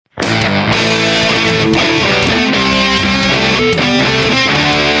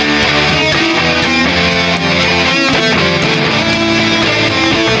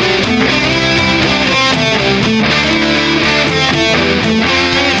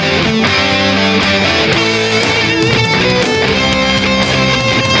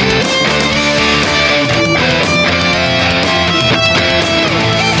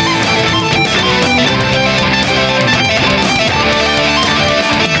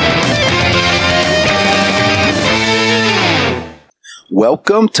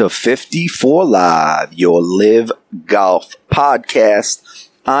Welcome to 54 Live, your live golf podcast.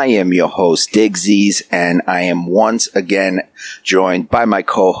 I am your host, Digsies, and I am once again joined by my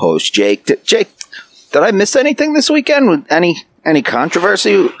co-host, Jake. Jake, did I miss anything this weekend? Any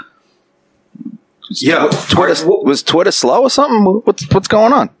controversy? Yeah, was Twitter slow or something? What's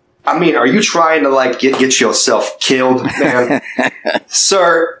going on? I mean, are you trying to get yourself killed, man?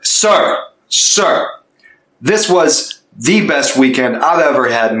 Sir, this was the best weekend I've ever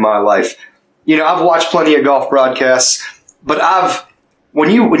had in my life. You know, I've watched plenty of golf broadcasts, but when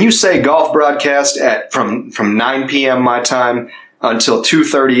you say golf broadcast from 9 p.m. my time until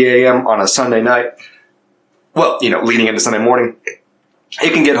 2:30 a.m. on a Sunday night, well, leading into Sunday morning,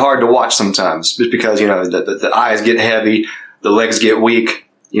 it can get hard to watch sometimes just because, the eyes get heavy, the legs get weak,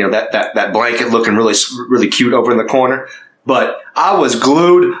 that blanket looking really, really cute over in the corner. But I was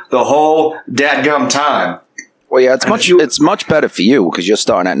glued the whole dadgum time. Well, yeah, it's much better for you because you're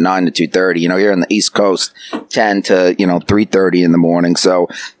starting at 9 to 2:30. You're on the East Coast, 10 to 3:30 in the morning. So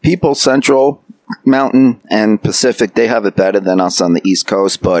people Central, Mountain, and Pacific, they have it better than us on the East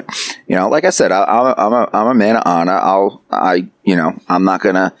Coast. But like I said, I'm a man of honor. I'm not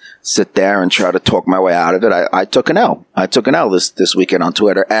gonna sit there and try to talk my way out of it. I took an L. I took an L this weekend on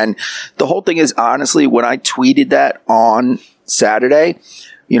Twitter, and the whole thing is, honestly, when I tweeted that on Saturday,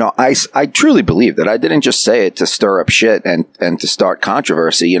 I truly believe that I didn't just say it to stir up shit and to start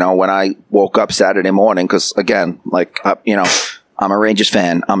controversy. When I woke up Saturday morning, because again, I'm a Rangers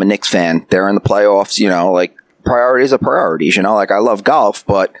fan, I'm a Knicks fan. They're in the playoffs. Priorities are priorities. I love golf,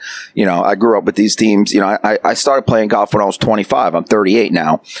 but I grew up with these teams. I started playing golf when I was 25. I'm 38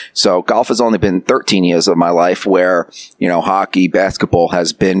 now, so golf has only been 13 years of my life. Where hockey, basketball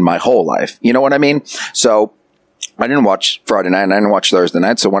has been my whole life. You know what I mean? So I didn't watch Friday night and I didn't watch Thursday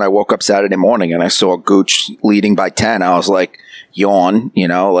night. So when I woke up Saturday morning and I saw Gooch leading by 10, I was like, yawn,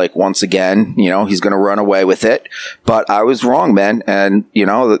 once again, he's going to run away with it. But I was wrong, man. And,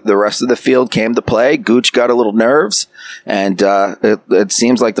 the rest of the field came to play. Gooch got a little nerves, and it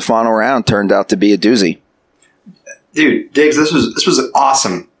seems like the final round turned out to be a doozy. Dude, Diggs, this was an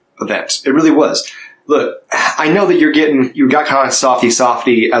awesome event. It really was. Look, I know that you got kind of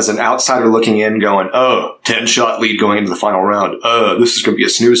softy as an outsider looking in going, 10-shot lead going into the final round. This is going to be a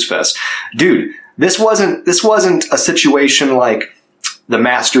snooze fest. Dude, this wasn't a situation like the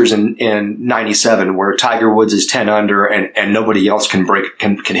Masters in 97 where Tiger Woods is 10 under and nobody else can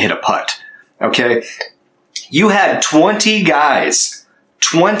hit a putt. Okay? You had 20 guys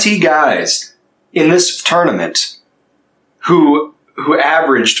in this tournament who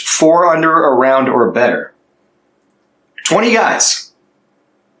averaged 4 under a round or better. 20 guys.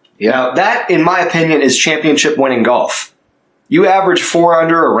 Yeah. Now, that, in my opinion, is championship winning golf. You average 4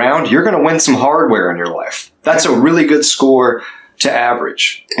 under a round, you're going to win some hardware in your life. That's a really good score to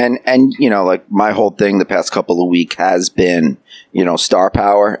average. And my whole thing the past couple of weeks has been, star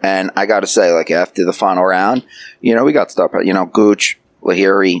power. And I got to say, after the final round, we got star power. Gooch,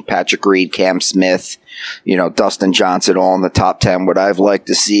 Lahiri, Patrick Reed, Cam Smith, Dustin Johnson, all in the top 10. Would I've liked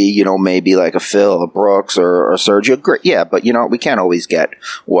to see, maybe like a Phil, a Brooks, or Sergio? Great, yeah, but we can't always get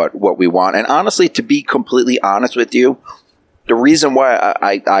what we want. And honestly, to be completely honest with you, the reason why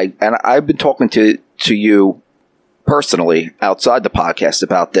I've been talking to you personally outside the podcast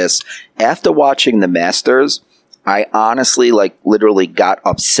about this, after watching the Masters, I honestly literally got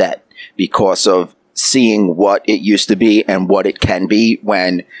upset because of seeing what it used to be and what it can be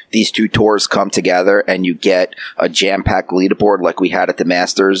when these two tours come together and you get a jam-packed leaderboard like we had at the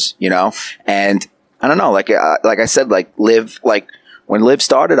Masters, and I don't know, like I said, Liv, when Liv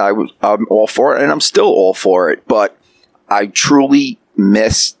started, I'm all for it and I'm still all for it, but I truly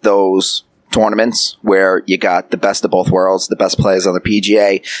miss those tournaments where you got the best of both worlds, the best players on the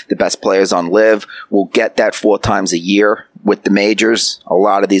PGA, the best players on Liv. We'll get that 4 times a year with the majors. A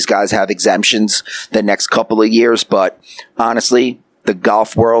lot of these guys have exemptions the next couple of years, but honestly, the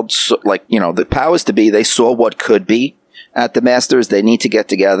golf world, the powers to be, they saw what could be at the Masters. They need to get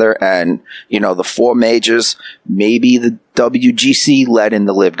together and, the 4 majors, maybe the WGC led in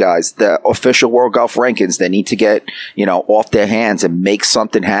the Live guys, the official World Golf Rankings, they need to get, off their hands and make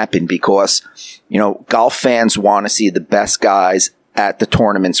something happen because, golf fans want to see the best guys at the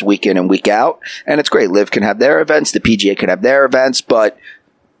tournaments week in and week out. And it's great. Liv can have their events. The PGA can have their events, but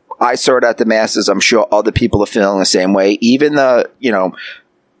I saw it at the Masters. I'm sure other people are feeling the same way. Even the,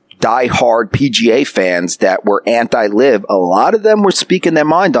 die-hard PGA fans that were anti-Liv, a lot of them were speaking their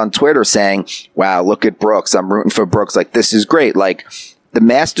mind on Twitter saying, wow, look at Brooks. I'm rooting for Brooks. This is great. I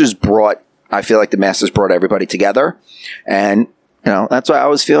feel like the Masters brought everybody together. And, that's why I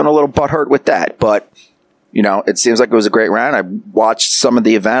was feeling a little butthurt with that. But It seems like it was a great round. I watched some of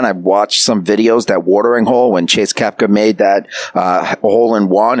the event. I watched some videos, that watering hole when Chase Koepka made that hole in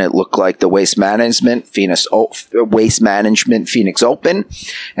one. It looked like the Waste Management Phoenix Open.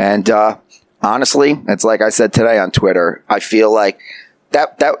 And honestly, it's like I said today on Twitter, I feel like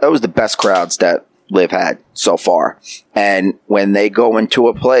that was the best crowds that Liv had so far. And when they go into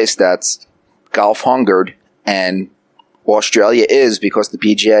a place that's golf hungered, and Australia is, because the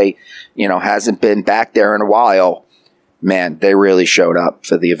PGA, hasn't been back there in a while, man, they really showed up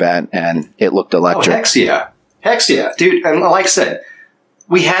for the event, and it looked electric. Oh, heck yeah. Dude, and like I said,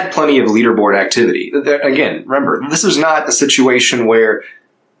 we had plenty of leaderboard activity. Again, remember, this is not a situation where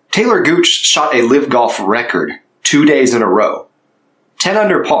Taylor Gooch shot a Live Golf record 2 days in a row. 10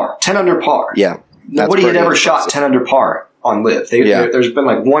 under par. Yeah. Nobody had ever shot 10 under par on Live. There's been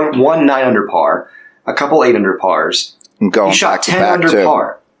like one 9 under par, a couple 8 under pars. He shot 10 under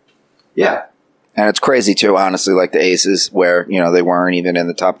par. Yeah. And it's crazy too, honestly, like the aces where, they weren't even in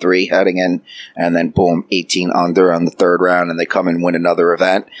the top 3 heading in, and then boom, 18 under on the third round, and they come and win another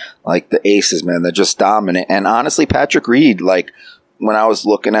event. Like the aces, man, they're just dominant. And honestly, Patrick Reed, like when I was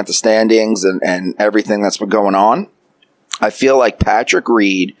looking at the standings and everything that's been going on, I feel like Patrick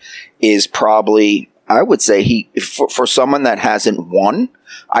Reed is probably, I would say for someone that hasn't won,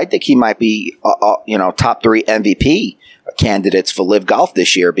 I think he might be, top 3 MVP candidates for Live Golf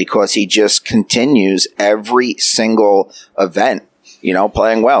this year, because he just continues every single event,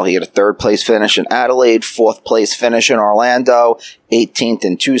 playing well. He had a 3rd place finish in Adelaide, 4th place finish in Orlando, 18th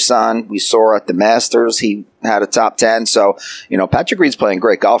in Tucson. We saw at the Masters, he had a top 10. So, Patrick Reed's playing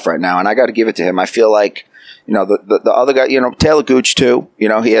great golf right now, and I got to give it to him. I feel like, the other guy, Taylor Gooch too, he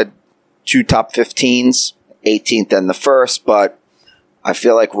had 2 top 15s, 18th and the 1st, but I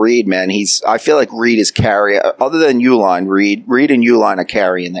feel like Reed, man, I feel like Reed is carrying, other than Uline, Reed and Uline are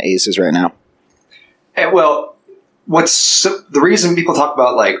carrying the aces right now. And well, the reason people talk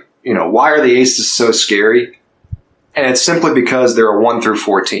about, like, why are the aces so scary? And it's simply because they're a 1 through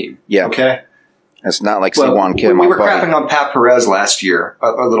 4 team. Yeah. Okay? It's not like C1 Kim. We were crapping on Pat Perez last year,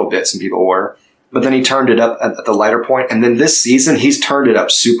 a little bit, some people were. But then he turned it up at the lighter point, and then this season he's turned it up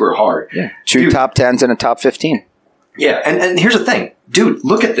super hard. Yeah, 2 top 10s and a top 15. Yeah, and here's the thing. Dude,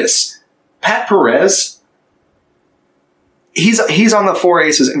 look at this. Pat Perez, he's on the 4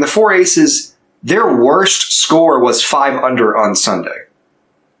 aces, and the 4 aces, their worst score was 5 under on Sunday.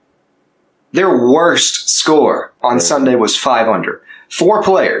 Their worst score on Sunday was 5 under. 4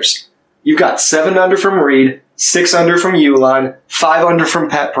 players. You've got 7 under from Reed, 6 under from Uline, 5 under from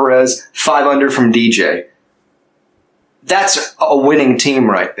Pat Perez, 5 under from DJ. That's a winning team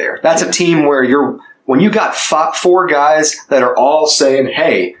right there. That's a team where when you got 4 guys that are all saying,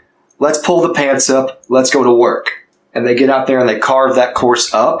 hey, let's pull the pants up, let's go to work. And they get out there and they carve that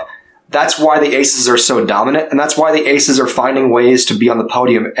course up. That's why the aces are so dominant, and that's why the aces are finding ways to be on the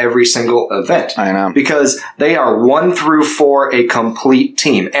podium every single event. I know. Because they are 1 through 4 a complete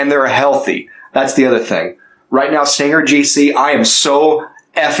team, and they're healthy. That's the other thing. Right now, Stinger GC, I am so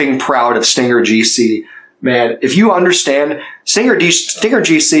effing proud of Stinger GC. Man, if you understand, Stinger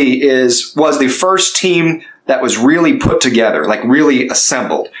GC was the first team that was really put together, like really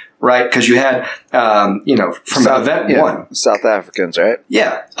assembled, right? Because you had, from event 1. South Africans, right?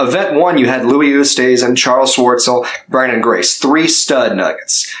 Yeah. Event 1, you had Louis Oosthuizen, Charles Schwartzel, Brandon Grace, 3 stud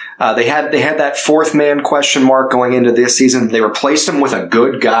nuggets. They had that 4th man question mark going into this season. They replaced him with a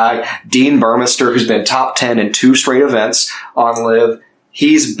good guy, Dean Burmester, who's been top 10 in 2 straight events on Live.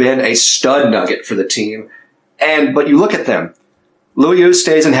 He's been a stud nugget for the team. But you look at them. Louis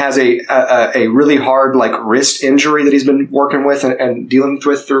Oosthuizen has a really hard wrist injury that he's been working with and dealing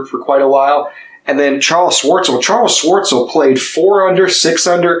with for quite a while. And then Charles Schwartzel played 4 under, 6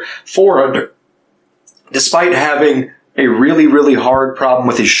 under, 4 under, despite having a really, really hard problem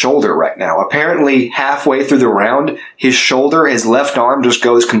with his shoulder right now. Apparently, halfway through the round, his left arm just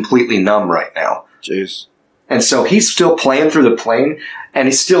goes completely numb right now. Jeez. And so he's still playing through the plane, and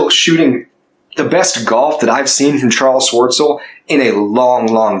he's still shooting the best golf that I've seen from Charles Schwartzel in a long,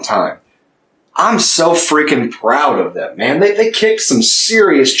 long time. I'm so freaking proud of them, man. They kicked some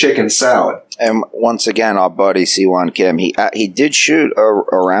serious chicken salad. And once again, our buddy C1 Kim, he did shoot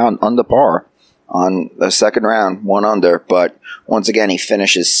around under par on the second round, 1 under, but once again, he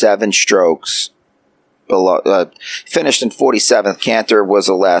finishes 7 strokes below. Finished in 47th. Cantor was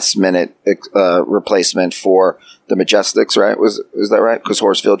a last-minute replacement for the Majestics, right? Is that right? Because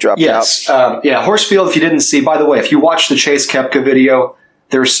Horsfield dropped out. Yeah, Horsfield. If you didn't see, by the way, if you watch the Chase Koepka video,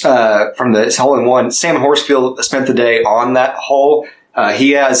 there's from the hole-in-one. Sam Horsfield spent the day on that hole.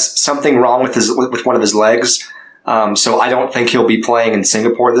 He has something wrong with one of his legs, so I don't think he'll be playing in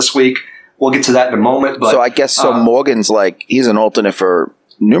Singapore this week. we'll get to that in a moment. But so I guess Morgan's like he's an alternate for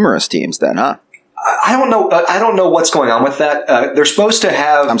numerous teams, then, huh? I don't know. I don't know what's going on with that. They're supposed to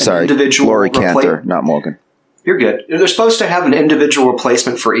have individual Laurie Cantor, not Morgan. You're good. They're supposed to have an individual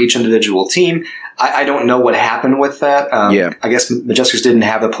replacement for each individual team. I don't know what happened with that. I guess Majestic's didn't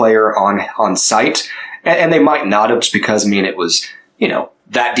have a player on site, and they might not have just because, it was,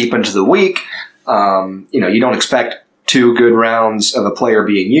 that deep into the week. You don't expect 2 good rounds of a player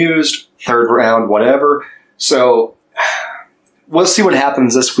being used, 3rd round, whatever. So we'll see what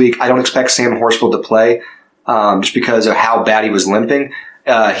happens this week. I don't expect Sam Horsfield to play just because of how bad he was limping.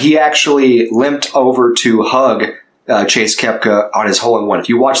 He actually limped over to hug Chase Koepka on his hole-in-one. If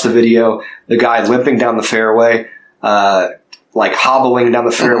you watch the video, the guy limping down the fairway, like hobbling down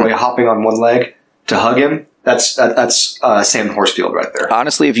the fairway, hopping on one leg to hug him, that's Sam Horsfield right there.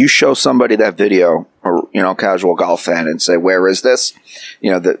 Honestly, if you show somebody that video, or casual golf fan, and say, "Where is this?"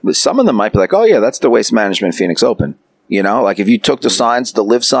 Some of them might be like, "Oh yeah, that's the Waste Management Phoenix Open." Like if you took the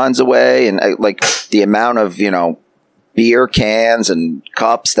live signs away, and like the amount of beer cans and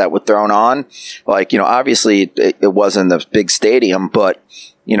cups that were thrown on, obviously it wasn't the big stadium, but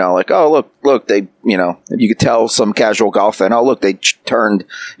oh look they you could tell some casual golf fan, oh look, they turned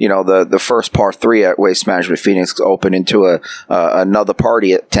the first par 3 at Waste Management Phoenix Open into another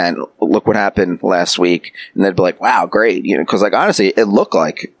party at 10. Look what happened last week, and they'd be like, wow, great, because honestly it looked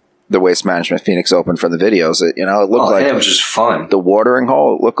like the Waste Management Phoenix Open from the videos. It looked like it was just fun. The watering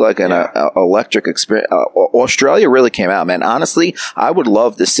hole looked like an electric experience. Australia really came out, man. Honestly, I would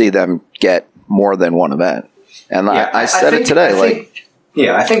love to see them get more than one event. And I said it today.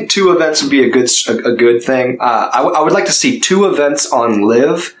 I think 2 events would be a good thing. I would like to see 2 events on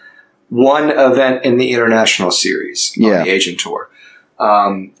Live, 1 event in the International Series on the Asian Tour.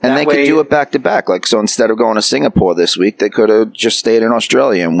 And they could do it back to back. So instead of going to Singapore this week, they could have just stayed in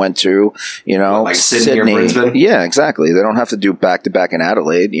Australia and went to, like Sydney or Brisbane. Yeah, exactly. They don't have to do back to back in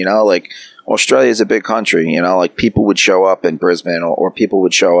Adelaide. Australia is a big country. People would show up in Brisbane or people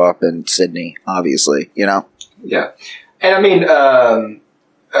would show up in Sydney, obviously, Yeah. And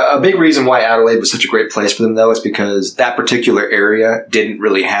a big reason why Adelaide was such a great place for them, though, is because that particular area didn't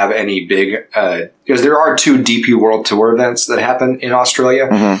really have any big because there are 2 DP World Tour events that happen in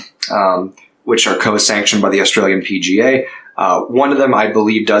Australia, which are co-sanctioned by the Australian PGA. One of them, I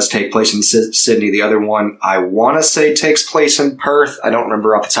believe, does take place in Sydney. The other one, I want to say, takes place in Perth. I don't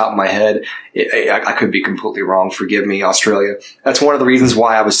remember off the top of my head. I could be completely wrong. Forgive me, Australia. That's one of the reasons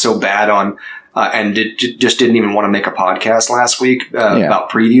why I was so bad on and just didn't even want to make a podcast last week about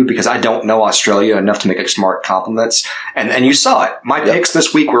preview, because I don't know Australia enough to make smart compliments. And you saw it. My picks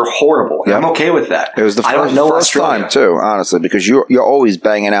this week were horrible. And I'm okay with that. It was the first time, too, honestly, because you're always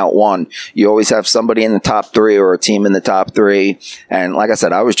banging out one. You always have somebody in the top 3 or a team in the top 3. And like I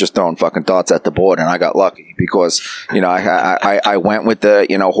said, I was just throwing fucking darts at the board, and I got lucky because, I went with the,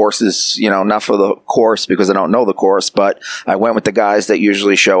 horses, not for the course because I don't know the course, but I went with the guys that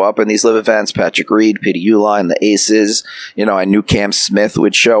usually show up in these live events. Patrick Reed, Peter Uline, the Aces. I knew Cam Smith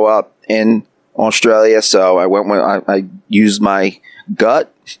would show up in Australia, so I used my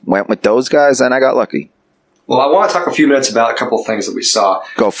gut, went with those guys, and I got lucky. Well, I want to talk a few minutes about a couple of things that we saw.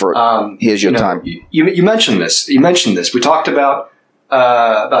 Go for it. Here's your time. You mentioned this. We talked about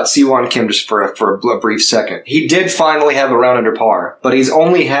Siwon Kim just for a brief second. He did finally have a round under par, but he's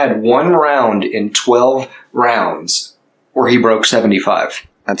only had 1 round in 12 rounds where he broke 75.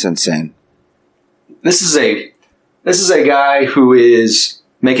 That's insane. This is a guy who is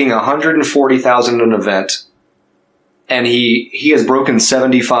making $140,000 an event, and he has broken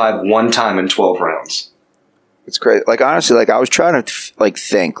 75 one time in 12 rounds. It's crazy. Honestly, I was trying to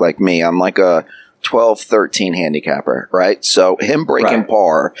think like me. I'm like a 12, 13 handicapper, right? So him breaking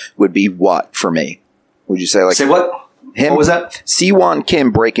par would be what for me? Would you say say what? What was that? Siwon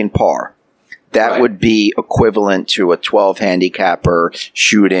Kim breaking par. That would be equivalent to a 12 handicapper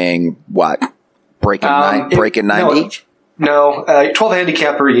shooting what? Breaking 90? No, 12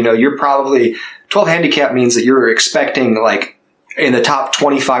 handicapper, you're probably 12 handicap means that you're expecting in the top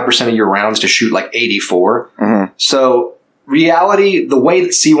 25% of your rounds to shoot 84. Mm-hmm. So reality, the way that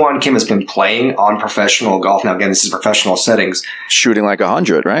Siwon Kim has been playing on professional golf, now again, this is professional settings. Shooting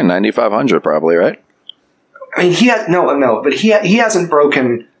 100, right? 9,500 probably, right? I mean, but he hasn't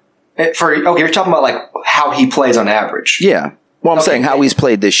broken you're talking about how he plays on average. Yeah. Well, I'm saying how he's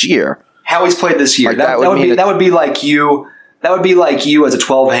played this year. How he's played this year. That would be like you. That would be like you as a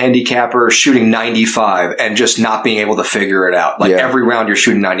 12 handicapper shooting 95 and just not being able to figure it out. Every round you're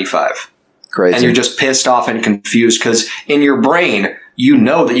shooting 95. Crazy. And you're just pissed off and confused because in your brain, you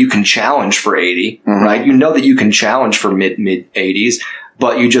know that you can challenge for 80, right? You know that you can challenge for mid 80s.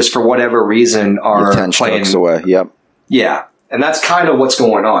 but you just, for whatever reason, are 10 playing strokes away. Yep. Yeah. And that's kind of what's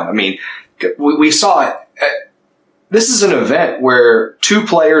going on. I mean, we saw it. This is an event where 2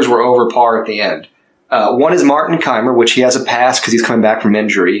 players were over par at the end. One is Martin Keimer, which he has a pass because he's coming back from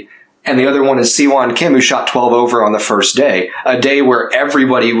injury. And the other one is Siwon Kim, who shot 12 over on the first day, a day where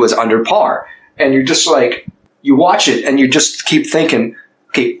everybody was under par. And you're just like, you watch it and you just keep thinking,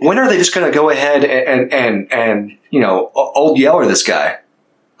 okay, when are they just going to go ahead and old Yeller this guy?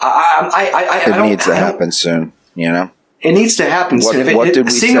 It needs to happen soon, It needs to happen soon. What did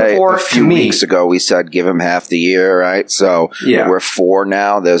we say a few weeks ago? We said give him half the year, right? So we're 4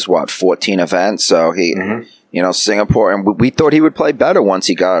 now. There's 14 events. So Singapore, and we thought he would play better once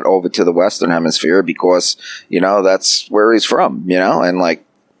he got over to the Western Hemisphere because, that's where he's from, and like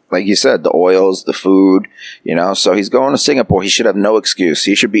you said, the oils, the food, so he's going to Singapore. He should have no excuse.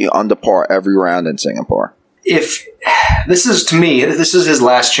 He should be under par every round in Singapore. If this is, to me, this is his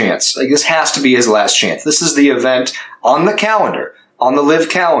last chance. Like, this has to be his last chance. This is the event on the calendar, on the live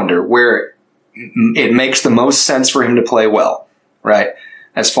calendar, where it makes the most sense for him to play well, right?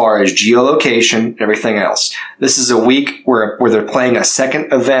 As far as geolocation and everything else. This is a week where they're playing a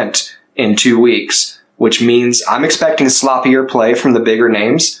second event in 2 weeks, which means I'm expecting sloppier play from the bigger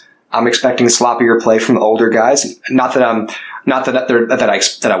names. I'm expecting sloppier play from the older guys. Not that I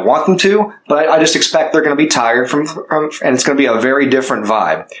want them to, but I just expect they're going to be tired from, and it's going to be a very different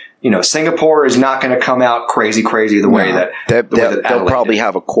vibe. Singapore is not going to come out crazy the way that they'll probably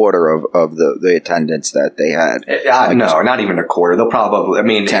have a quarter of the attendance that they had. No, not even a quarter. They'll probably. I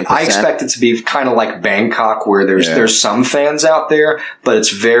mean, 10%. I expect it to be kind of like Bangkok, where there's some fans out there, but it's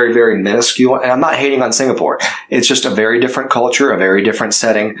very, very minuscule. And I'm not hating on Singapore. It's just a very different culture, a very different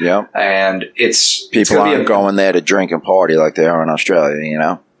setting. Yeah, and people aren't going there to drink and party like they are in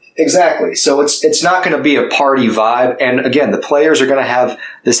Australia. Exactly. So it's not going to be a party vibe. And again, the players are going to have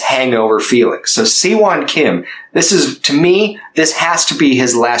this hangover feeling. So Siwon Kim, this has to be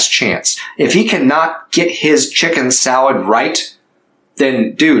his last chance. If he cannot get his chicken salad right,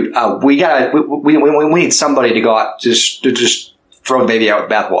 then dude, we need somebody to go out to just throw the baby out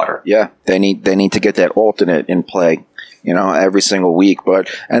with bathwater. Yeah. They need to get that alternate in play. Every single week.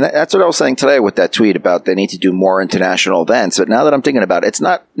 And that's what I was saying today with that tweet about they need to do more international events. But now that I'm thinking about it, it's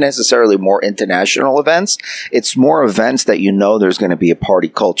not necessarily more international events. It's more events that there's going to be a party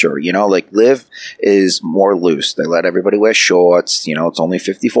culture. Like Live is more loose. They let everybody wear shorts. It's only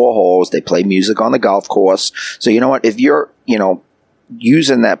 54 holes. They play music on the golf course. So you know what? If you're,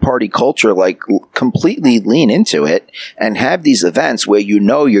 using that party culture, like completely lean into it and have these events where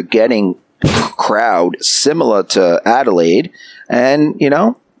you're getting crowd similar to Adelaide, and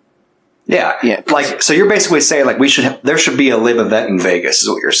like, so you're basically saying like there should be a live event in Vegas is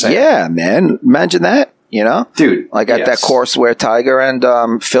what you're saying. Yeah, man, imagine that. Dude, like at that course where Tiger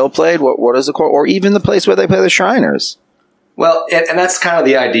and Phil played. What is the course, or even the place where they play the Shriners? Well, and that's kind of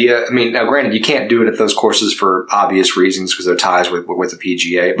the idea. I mean, now granted, you can't do it at those courses for obvious reasons because they're ties with the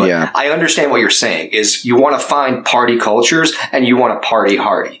PGA. But I understand what you're saying is you want to find party cultures and you want to party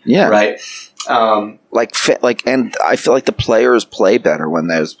hardy. Yeah. Right. And I feel like the players play better when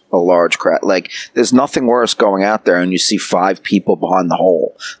there's a large crowd. Like, there's nothing worse going out there and you see 5 people behind the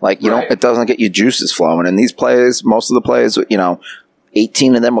hole. Like, it doesn't get your juices flowing. And these players, most of the players,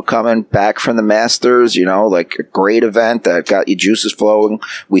 18 of them were coming back from the Masters, like a great event that got your juices flowing.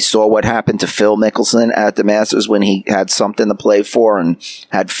 We saw what happened to Phil Mickelson at the Masters when he had something to play for and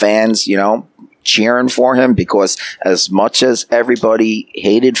had fans, cheering for him, because as much as everybody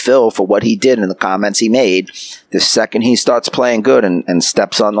hated Phil for what he did and the comments he made, the second he starts playing good and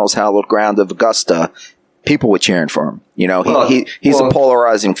steps on those hallowed ground of Augusta, people were cheering for him. He's a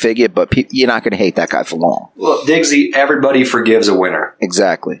polarizing figure, but you're not going to hate that guy for long. Well, Diggsy, everybody forgives a winner.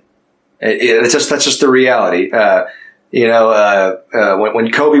 Exactly. That's just the reality.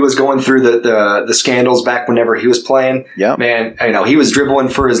 When Kobe was going through the scandals back whenever he was playing, man, he was dribbling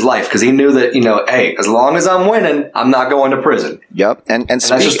for his life because he knew that, hey, as long as I'm winning, I'm not going to prison. Yep. And that's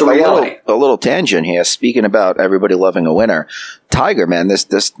just the reality. A little tangent here. Speaking about everybody loving a winner, Tiger, man,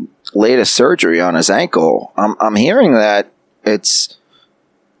 this latest surgery on his ankle, I'm hearing that it's,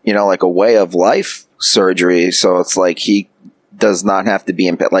 like a way of life surgery. So it's like he does not have to be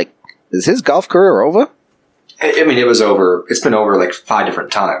in, like, is his golf career over? I mean, it was over. It's been over like 5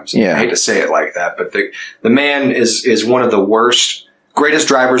 different times. Yeah. I hate to say it like that, but the man is one of the greatest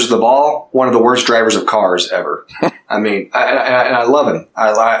drivers of the ball, one of the worst drivers of cars ever. I mean, I love him.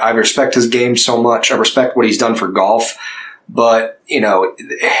 I respect his game so much. I respect what he's done for golf, but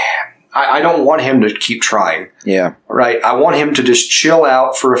I don't want him to keep trying. Yeah. Right. I want him to just chill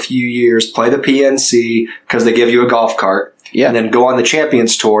out for a few years, play the PNC because they give you a golf cart. and then go on the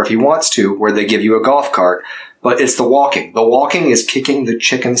Champions Tour if he wants to, where they give you a golf cart. But it's the walking. The walking is kicking the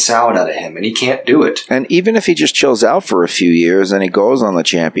chicken salad out of him, and he can't do it. And even if he just chills out for a few years and he goes on the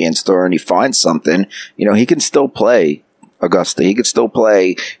Champions Tour and he finds something, he can still play Augusta. He could still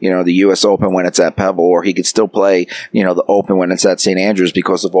play, the U.S. Open when it's at Pebble, or he could still play, the Open when it's at St. Andrews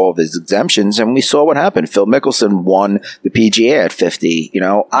because of all of his exemptions. And we saw what happened. Phil Mickelson won the PGA at 50.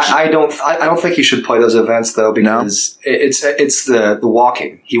 I don't think he should play those events though, because it's the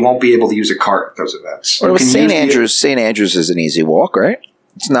walking. He won't be able to use a cart at those events. Well, St. Andrews. St. Andrews is an easy walk, right?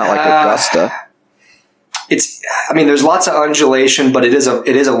 It's not like Augusta. There's lots of undulation, but it is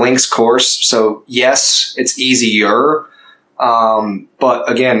a links course. So yes, it's easier.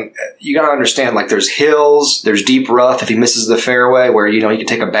 But again, you got to understand, like, there's hills, there's deep rough if he misses the fairway where, you can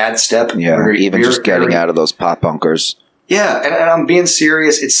take a bad step. Yeah, even just getting out of those pot bunkers. Yeah, and I'm being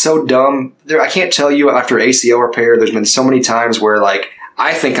serious. It's so dumb. I can't tell you, after ACL repair, there's been so many times where, like,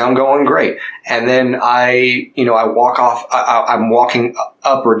 I think I'm going great. And then I walk off, I'm walking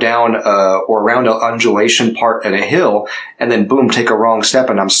up or down or around an undulation part at a hill, and then boom, take a wrong step,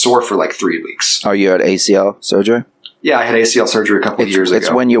 and I'm sore for like 3 weeks. Are you at ACL surgery? Yeah, I had ACL surgery a couple of years ago. It's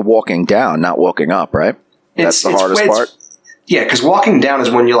when you're walking down, not walking up, right? That's the hardest part. Yeah, because walking down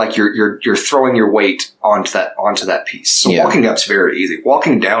is when you're throwing your weight onto that piece. So walking up's very easy.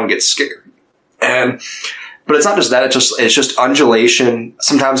 Walking down gets scary, but it's not just that. It's just undulation.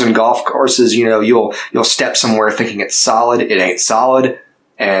 Sometimes in golf courses, you'll step somewhere thinking it's solid. It ain't solid.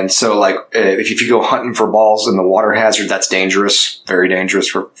 And so, like, if you go hunting for balls in the water hazard, that's dangerous. Very dangerous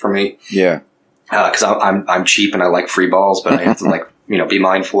for me. Yeah. Because I'm cheap and I like free balls, but I have to be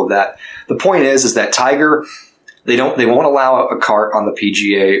mindful of that. The point is that Tiger, they won't allow a cart on the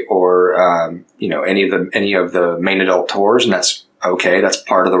PGA or any of the main adult tours, and that's okay. That's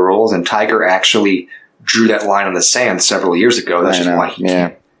part of the rules. And Tiger actually drew that line in the sand several years ago. That's just why he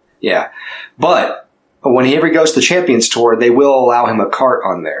can't. Yeah, but when he ever goes to the Champions Tour, they will allow him a cart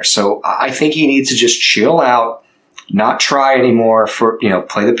on there. So I think he needs to just chill out, not try anymore for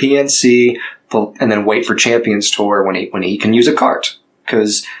play the PNC. And then wait for Champions Tour when he can use a cart,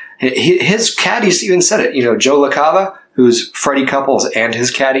 because his caddies even said it. Joe LaCava, who's Freddie Couples and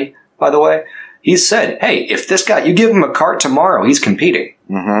his caddy, by the way, he said, "Hey, if this guy, you give him a cart tomorrow, he's competing."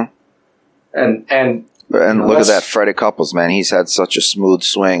 Mm-hmm. And look at that, Freddie Couples, man. He's had such a smooth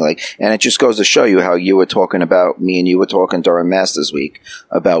swing, and it just goes to show you how you were talking about me and you were talking during Masters Week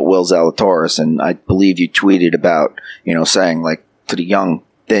about Will Zalatoris, and I believe you tweeted about saying to the young,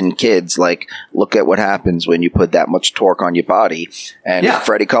 thin kids, look at what happens when you put that much torque on your body. And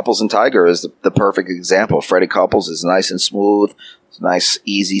Freddie Couples and Tiger is the perfect example. Freddie Couples is nice and smooth, nice,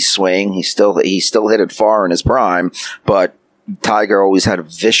 easy swing. He still hit it far in his prime, but Tiger always had a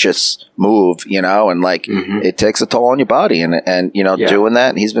vicious move, and it takes a toll on your body. And doing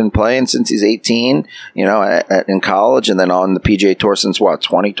that, he's been playing since he's 18, in college, and then on the PGA Tour since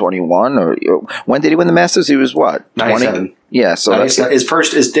 2021, or when did he win the Masters? He was 97. Yeah, so his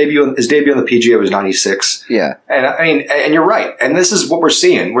debut on the PGA was 96. Yeah, and and you're right. And this is what we're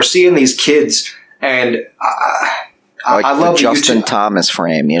seeing. We're seeing these kids, and I love the Justin Thomas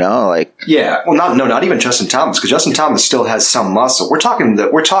frame. Yeah, well, not even Justin Thomas, because Justin Thomas still has some muscle. We're talking the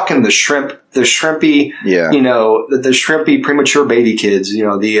shrimpy, the shrimpy premature baby kids.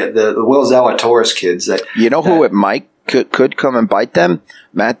 The Will Zalatoris kids that who it might could come and bite them.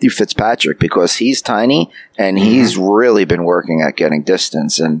 Matthew Fitzpatrick, because he's tiny and he's really been working at getting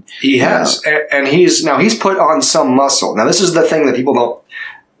distance, and he has, and he's put on some muscle. Now, this is the thing that people don't.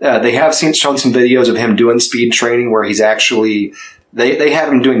 They have shown some videos of him doing speed training where he's actually. They have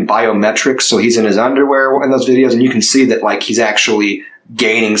him doing biometrics, so he's in his underwear in those videos, and you can see that he's actually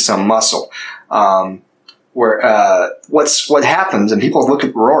gaining some muscle. What happens, and people look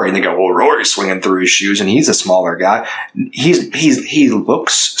at Rory and they go, "Well, Rory's swinging through his shoes, and he's a smaller guy. He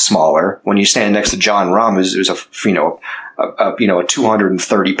looks smaller when you stand next to John Rahm, who's a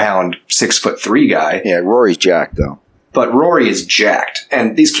 230 pound 6'3" guy. Yeah, Rory's jacked though. But Rory is jacked,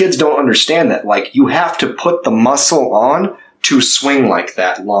 and these kids don't understand that. You have to put the muscle on to swing like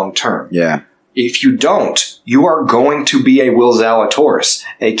that long term. Yeah. If you don't, you are going to be a Will Zalatoris,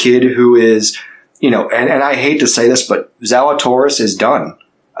 a kid who is. And I hate to say this, but Zalatoris is done.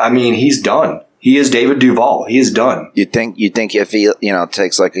 I mean, he's done. He is David Duval. He is done. You think if he,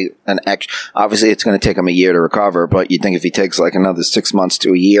 takes an extra, obviously it's going to take him a year to recover, but you think if he takes another 6 months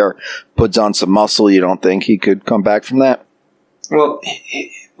to a year, puts on some muscle, you don't think he could come back from that? Well,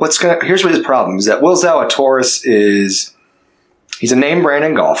 here's what his problem is, that Will Zalatoris he's a name brand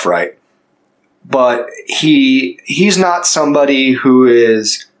in golf, right? But he's not somebody who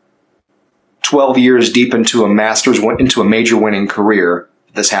is 12 years deep into a major winning career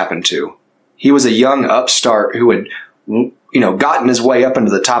this happened to. He was a young upstart who had, gotten his way up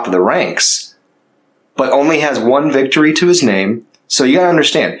into the top of the ranks, but only has one victory to his name. So you got to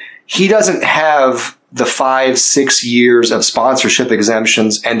understand, he doesn't have the 5-6 years of sponsorship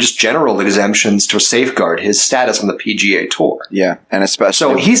exemptions and just general exemptions to safeguard his status on the PGA Tour. Yeah, and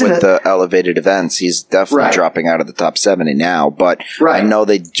especially with the elevated events, he's definitely dropping out of the top 70 now. But I know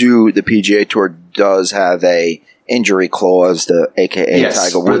the PGA Tour does have a injury clause, aka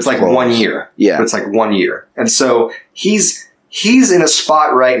Tiger Woods. But it's like clause. 1 year. Yeah, but it's like 1 year, and so he's in a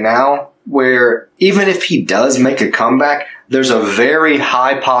spot right now where even if he does make a comeback, there's a very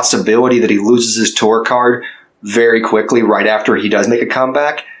high possibility that he loses his tour card very quickly right after he does make a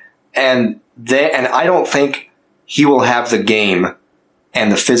comeback. And I don't think he will have the game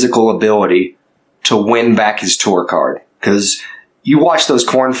and the physical ability to win back his tour card. Because you watch those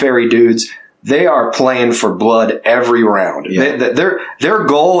Korn Ferry dudes, they are playing for blood every round. Yeah. Their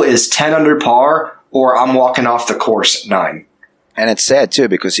goal is 10 under par, or I'm walking off the course at 9. And it's sad, too,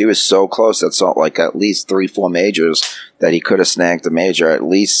 because he was so close. That's like at least 3-4 majors that he could have snagged a major. At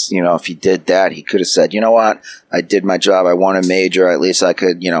least, if he did that, he could have said, you know what, I did my job. I won a major. At least I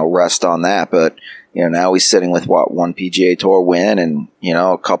could, rest on that. But, now he's sitting with, one PGA Tour win and,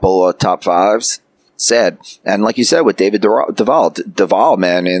 a couple of top fives. Sad. And like you said, with David Duval,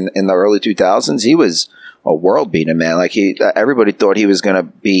 man, in the early 2000s, he was a world-beater, man. Like, everybody thought he was going to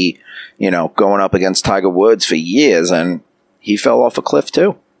be, going up against Tiger Woods for years, and he fell off a cliff,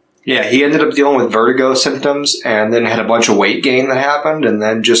 too. Yeah, he ended up dealing with vertigo symptoms and then had a bunch of weight gain that happened and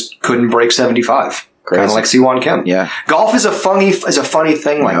then just couldn't break 75. Kind of like Siwon Kim. Yeah. Golf is a funny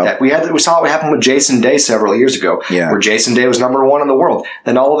thing like that. We saw what happened with Jason Day several years ago, where Jason Day was number 1 in the world.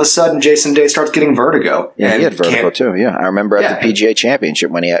 Then all of a sudden, Jason Day starts getting vertigo. Yeah, he had vertigo, too. Yeah, I remember at the PGA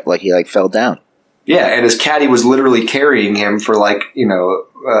Championship when he fell down. Yeah, and his caddy was literally carrying him for literally.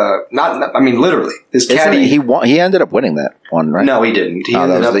 His caddy. He ended up winning that one, right? No, he didn't. That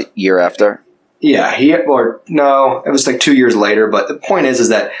was the year after? Yeah, it was like 2 years later. But the point is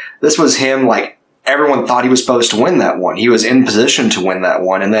that this was him, everyone thought he was supposed to win that one. He was in position to win that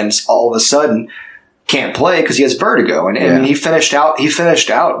one. And then all of a sudden can't play because he has vertigo. And he finished out,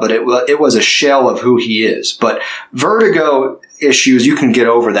 but it was a shell of who he is. But vertigo issues, you can get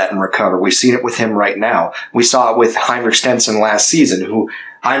over that and recover. We've seen it with him right now. We saw it with Heinrich Stenson last season,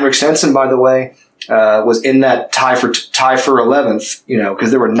 Heinrich Stenson, by the way, was in that tie for 11th, because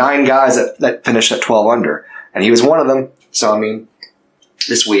there were 9 guys that finished at 12 under, and he was one of them. So,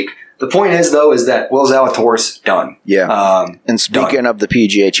 this week. The point is, though, is that Will Zalatoris done. Yeah. And speaking of the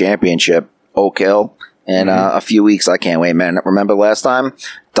PGA Championship, Oak Hill, in a few weeks, I can't wait, man. Remember last time?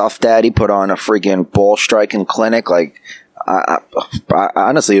 Duff Daddy put on a freaking ball striking clinic, I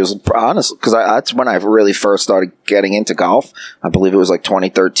honestly, it was because that's when I really first started getting into golf. I believe it was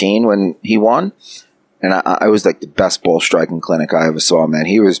 2013 when he won. And I was the best ball striking clinic I ever saw, man.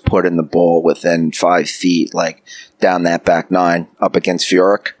 He was putting the ball within 5 feet, down that back 9 up against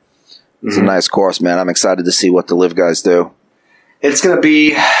Furyk. It's a nice course, man. I'm excited to see what the live guys do. It's going to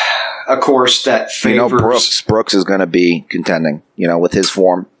be a course that favors... Brooks is going to be contending, with his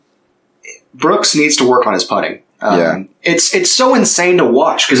form. Brooks needs to work on his putting. It's so insane to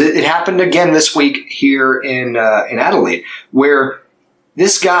watch because it happened again this week here in Adelaide, where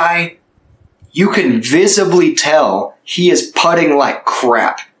this guy, you can visibly tell he is putting like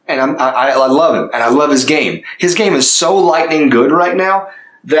crap, and I love him and I love his game. His game is so lightning good right now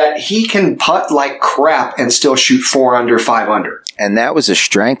that he can putt like crap and still shoot 4 under, 5 under. And that was the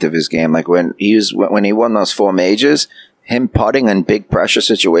strength of his game. When he won those 4 majors, him putting in big pressure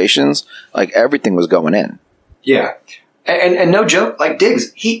situations, everything was going in. Yeah. And no joke,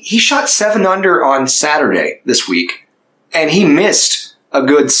 Diggs, he shot 7 under on Saturday this week, and he missed a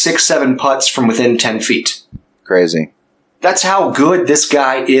good 6-7 putts from within 10 feet. Crazy. That's how good this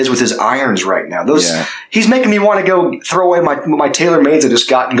guy is with his irons right now. He's making me want to go throw away my TaylorMades I just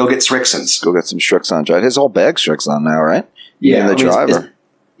got and go get Strixons. Go get some Strixon drive. His whole bag's Strixon now, right? Yeah. The driver.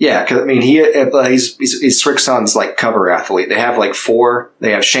 Because he's Strixon's cover athlete. They have 4.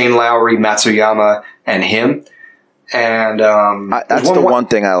 They have Shane Lowry, Matsuyama, and him. And that's one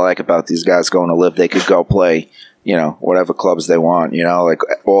thing I like about these guys going to live. They could go play, whatever clubs they want.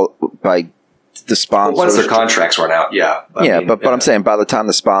 All by the sponsors. Once their contracts run out, yeah. But I'm saying by the time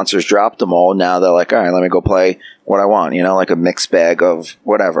the sponsors drop them all, now they're like, all right, let me go play what I want. A mixed bag of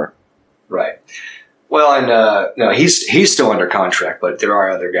whatever. Right. Well, and no, he's still under contract, but there are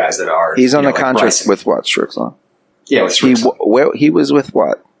other guys that are. He's under contract with what, Strixon? Yeah, with Strixon. He was with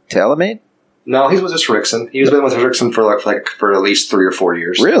what? TaylorMade? No, he was with Strixon. He was been with Strixon for at least 3 or 4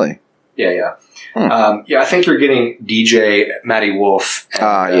 years. Really? Yeah. I think you're getting DJ, Matty Wolf.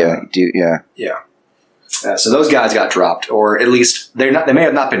 And, so those guys got dropped, or at least they may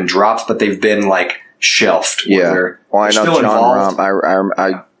have not been dropped, but they've been like shelved. Yeah. Well, I know still John involved.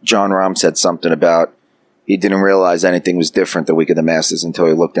 Rahm. John Rahm said something about he didn't realize anything was different the week of the Masters until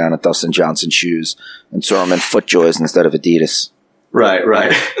he looked down at Dustin Johnson's shoes and saw him in FootJoys instead of Adidas. Right.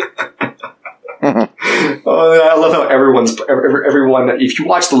 I love how everyone. If you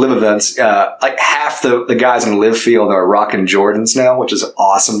watch the live events, like half the guys in the live field are rocking Jordans now, which is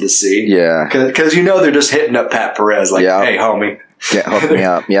awesome to see. Yeah, because they're just hitting up Pat Perez like, hey, homie, hook me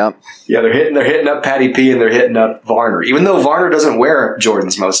up. Yep. Yeah, they're hitting up Patty P and they're hitting up Varner. Even though Varner doesn't wear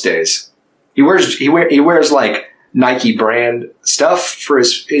Jordans most days, he wears like Nike brand stuff for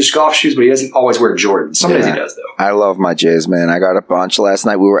his golf shoes, but he doesn't always wear Jordans. Some days he does, though. I love my Jays, man. I got a bunch. Last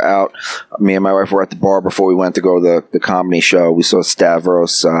night we were out. Me and my wife were at the bar before we went to go to the comedy show. We saw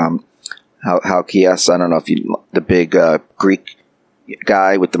Stavros Halkias. I don't know if the big Greek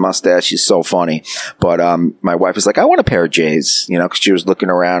guy with the mustache. He's so funny. But my wife was like, I want a pair of Jays, because she was looking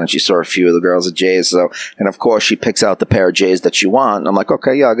around and she saw a few of the girls at Jays. So, and of course she picks out the pair of Jays that she wants. And I'm like,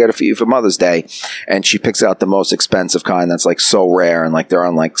 okay, yeah, I'll get it for you for Mother's Day. And she picks out the most expensive kind that's like so rare and like they're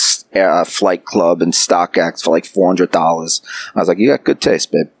on like Flight Club and StockX for like $400. I was like, you got good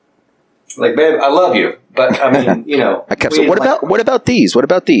taste, babe. Like, babe, I love you, but I mean, I kept saying, what about these? What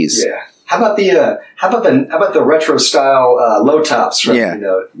about these? Yeah. How about the retro style low tops? Right? Yeah.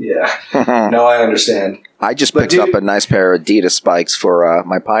 No, I understand. I just picked up a nice pair of Adidas spikes for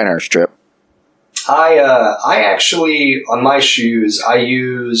my Pinehurst trip. I actually on my shoes I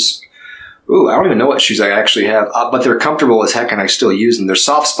use. I don't even know what shoes I actually have, but they're comfortable as heck, and I still use them. They're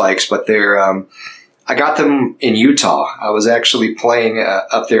soft spikes, but they're. I got them in Utah. I was actually playing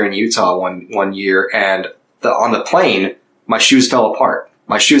up there in Utah one year, and on the plane, my shoes fell apart.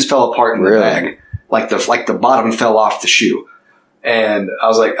 My shoes fell apart in the bag, like the bottom fell off the shoe, and I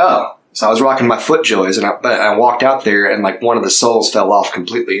was like, oh. So I was rocking my FootJoys, and I walked out there, and like one of the soles fell off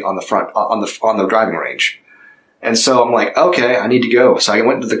completely on the front on the driving range, and so I'm like, okay, I need to go. So I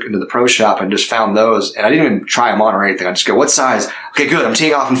went into the pro shop and just found those, and I didn't even try them on or anything. I just go, what size? Okay, good. I'm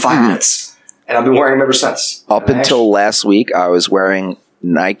teeing off in 5 minutes, and I've been wearing them ever since. Up until last week, I was wearing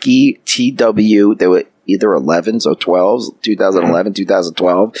Nike TW. They were either 11s or 12s, 2011,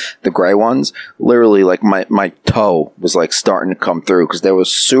 2012, the gray ones. Literally, like my toe was like starting to come through because they were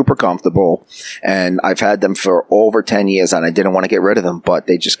super comfortable, and I've had them for over 10 years, and I didn't want to get rid of them, but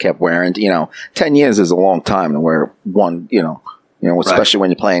they just kept wearing. 10 years is a long time to wear one. Especially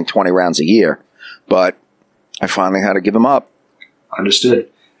when you're playing 20 rounds a year. But I finally had to give them up. Understood.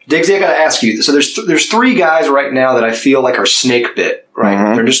 Diggsy, I got to ask you. So there's 3 guys right now that I feel like are snake bit.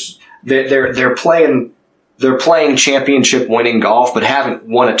 Right, they're playing. They're playing championship winning golf, but haven't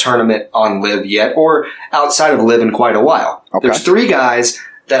won a tournament on LIV yet, or outside of LIV in quite a while. Okay. There's 3 guys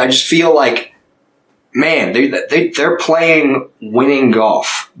that I just feel like, man, they're playing winning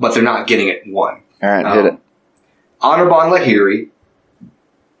golf, but they're not getting it won. All right, hit it. Anirban Lahiri,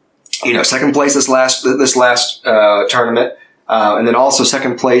 second place this last tournament. And then also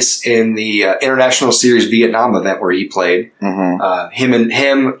second place in the International Series Vietnam event where he played. Mm-hmm.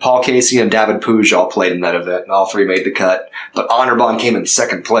 Him, Paul Casey, and David Puig all played in that event, and all 3 made the cut. But Anirban came in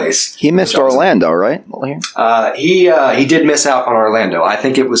second place. He missed Orlando, right? He did miss out on Orlando. I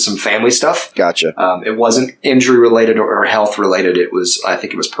think it was some family stuff. Gotcha. It wasn't injury related or health related. I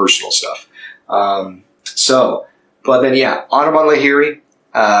think it was personal stuff. But then Anirban Lahiri.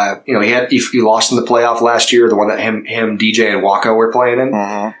 He lost in the playoff last year, the one that him, DJ, and Wako were playing in.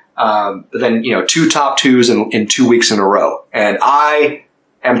 Mm-hmm. But then, 2 top 2s in 2 weeks in a row. And I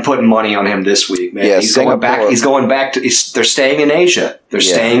am putting money on him this week, man. Yeah, he's going back. They're staying in Asia.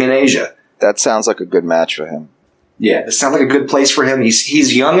 Staying in Asia. That sounds like a good match for him. Yeah, this sounds like a good place for him.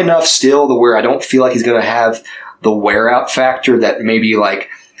 He's young enough still to where I don't feel like he's going to have the wear out factor that maybe like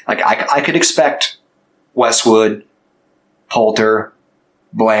I could expect Westwood, Poulter,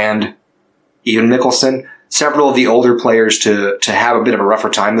 Bland, even Mickelson, several of the older players to have a bit of a rougher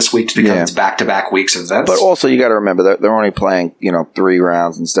time this week because it's back-to-back weeks of events. But also you got to remember they're only playing 3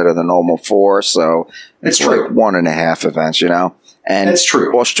 rounds instead of the normal 4, so it's true. Like 1.5 events, And it's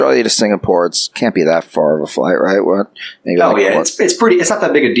true. Australia to Singapore, it can't be that far of a flight, right? It's pretty. It's not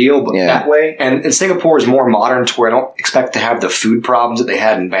that big a deal, but that way. And Singapore is more modern to where I don't expect to have the food problems that they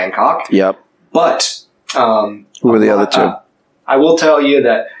had in Bangkok. Yep. But who are the other 2? I will tell you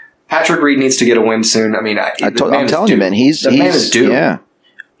that Patrick Reed needs to get a win soon. I mean, I'm telling you, man, he's man is due. Yeah,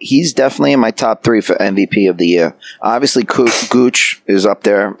 he's definitely in my top 3 for MVP of the year. Obviously, Gooch is up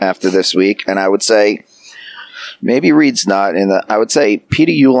there after this week, and I would say Maybe Reed's not in the. I would say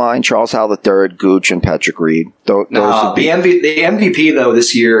Peter Uline, Charles Howell III, Gooch, and Patrick Reed. The MVP though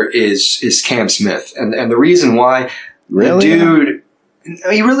this year is Cam Smith, and the reason why, really, the dude,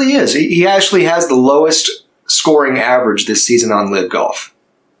 he really is. He actually has the lowest scoring average this season on Live Golf.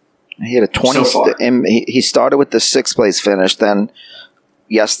 He had a 20. So he started with the 6th place finish, then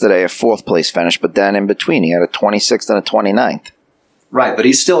yesterday a 4th place finish, but then in between he had a 26th and a 29th. Right, but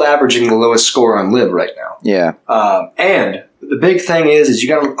he's still averaging the lowest score on Live right now. Yeah. And the big thing is you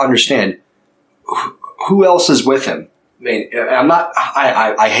got to understand who else is with him. I mean,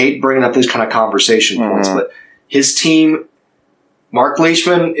 I hate bringing up this kind of conversation points, but his team, Mark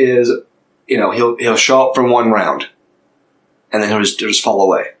Leishman is, he'll show up for one round, and then he'll just fall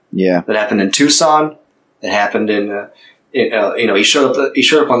away. Yeah, that happened in Tucson. That happened he showed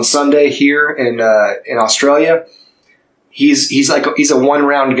up on Sunday here in Australia. He's a one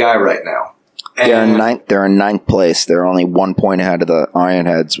round guy right now. And they're in 9th place. They're only 1 point ahead of the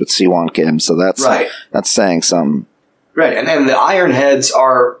Ironheads with Siwon Kim. So that's right. That's saying something. Right, and then the Ironheads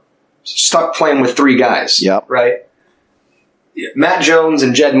are stuck playing with 3 guys. Yep. Right. Matt Jones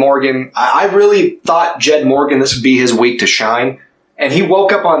and Jed Morgan. I really thought Jed Morgan, this would be his week to shine. And he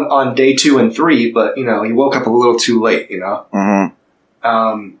woke up on day 2 and 3, but, he woke up a little too late,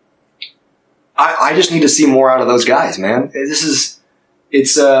 Mm-hmm. I just need to see more out of those guys, man.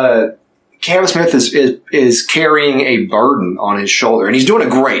 Cam Smith is carrying a burden on his shoulder, and he's doing a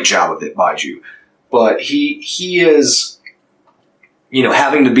great job of it, mind you. But he is,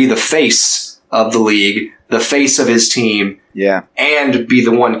 having to be the face of the league, the face of his team, yeah, and be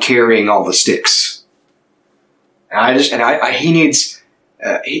the one carrying all the sticks. He needs.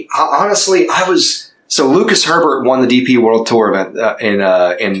 So Lucas Herbert won the DP World Tour event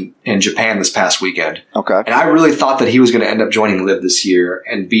in Japan this past weekend. Okay, and I really thought that he was going to end up joining Liv this year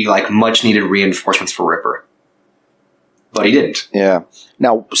and be like much needed reinforcements for Ripper, but he didn't. Yeah.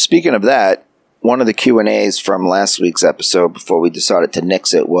 Now, speaking of that, one of the Q&As from last week's episode before we decided to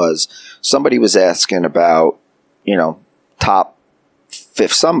nix it was somebody was asking about top.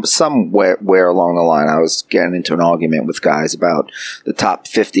 Somewhere along the line, I was getting into an argument with guys about the top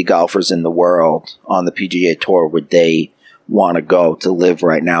 50 golfers in the world on the PGA Tour. Would they want to go to Live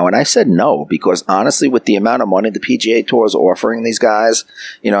right now? And I said no, because honestly, with the amount of money the PGA Tour is offering these guys,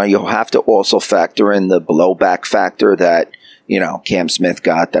 you'll have to also factor in the blowback factor that Cam Smith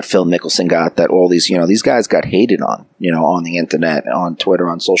got, that Phil Mickelson got, that all these, these guys got hated on, on the internet, on Twitter,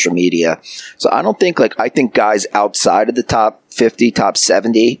 on social media. So I don't think, I think guys outside of the top 50, top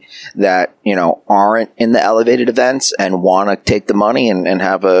 70 that, aren't in the elevated events and want to take the money and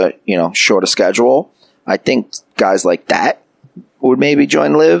have a, shorter schedule. I think guys like that would maybe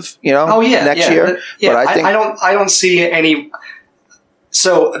join Live, next year. Yeah, but I don't see any.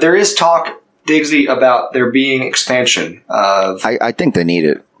 So there is talk, Diggsy, about there being expansion of. I think they need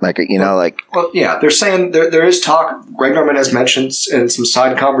it. Well, yeah, they're saying there is talk. Greg Norman has mentioned in some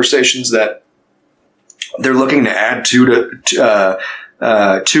side conversations that they're looking to add 2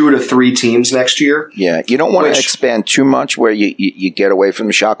 to 3 teams next year. Yeah, you don't want to expand too much where you get away from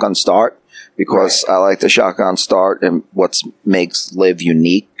the shotgun start, because right. I like the shotgun start and what makes Live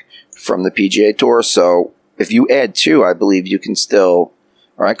unique from the PGA Tour. So if you add 2, I believe you can still.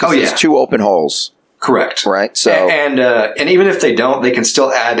 Right, because there's 2 open holes. Correct. Right. So and even if they don't, they can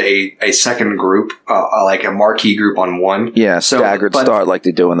still add a second group, like a marquee group on one. Yeah, staggered start like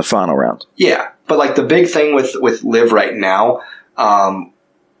they do in the final round. Yeah, but the big thing with Live right now,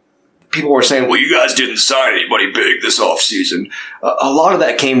 people were saying, "Well, you guys didn't sign anybody big this offseason." A lot of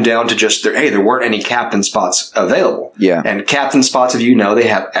that came down to just there weren't any captain spots available. Yeah, and captain spots, if they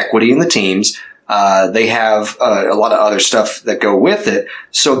have equity in the teams. They have a lot of other stuff that go with it.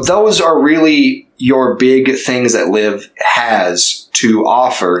 So those are really your big things that Live has to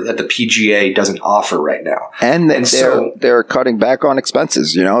offer that the PGA doesn't offer right now. And they're cutting back on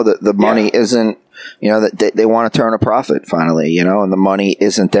expenses. The money isn't, they want to turn a profit finally, and the money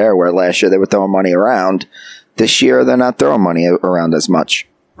isn't there, where last year they were throwing money around. This year they're not throwing money around as much.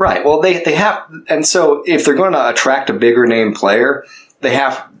 Right. Well, they have. And so if they're going to attract a bigger name player,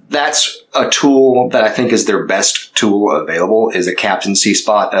 that's a tool that I think is their best tool available, is a captaincy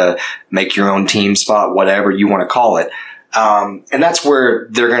spot, make your own team spot, whatever you want to call it. And that's where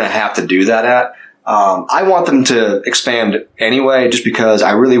they're going to have to do that at. I want them to expand anyway, just because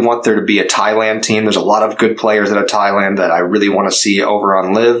I really want there to be a Thailand team. There's a lot of good players out of Thailand that I really want to see over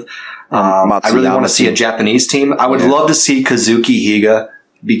on Live. I really want to see a Japanese team. I would love to see Kazuki Higa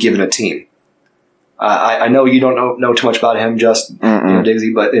be given a team. I know you don't know too much about him, Justin,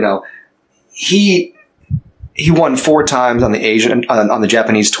 Diggsy, but he won 4 times on the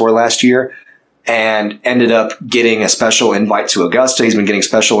Japanese tour last year. and ended up getting a special invite to Augusta. He's been getting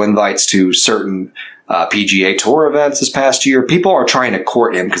special invites to certain PGA Tour events this past year. People are trying to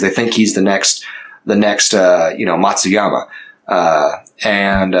court him because they think he's the next Matsuyama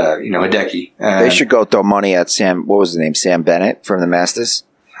and Hideki. They should go throw money at Sam. What was his name? Sam Bennett from the Masters.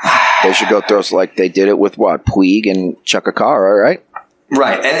 They should go throw like they did it with Puig and Chakakara, right?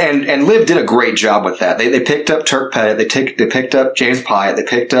 Right, and Liv did a great job with that. They picked up Turk Pettit, they picked up James Pyatt, they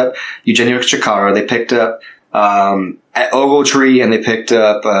picked up Eugenio Chikara, they picked up Ogletree, and they picked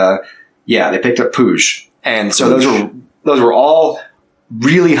up Puig. And so those were all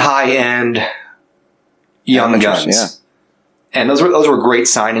really high end young guns. Yeah. And those were great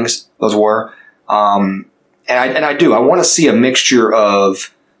signings. Those were, and I want to see a mixture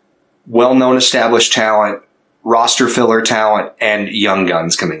of well-known established talent, roster filler talent, and young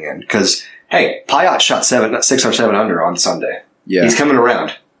guns coming in. Because hey, Pyatt shot 6 or 7 under on Sunday. Yeah, he's coming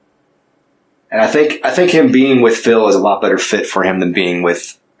around, and I think him being with Phil is a lot better fit for him than being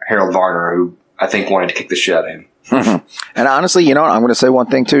with Harold Varner, who I think wanted to kick the shit out of him. And honestly, I'm going to say one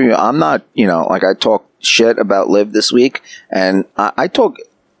thing too. I'm not, like I talk shit about Liv this week, and I talk.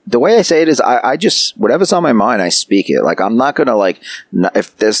 The way I say it is I just, whatever's on my mind, I speak it. Like, I'm not going to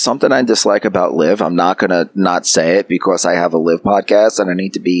if there's something I dislike about Liv, I'm not going to not say it because I have a Liv podcast and I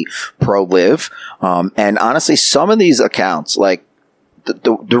need to be pro Liv. And honestly, some of these accounts, like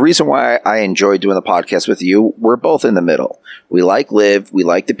the reason why I enjoy doing the podcast with you, we're both in the middle. We like Liv. We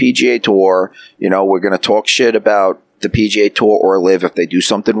like the PGA Tour. We're going to talk shit about the PGA Tour or Liv if they do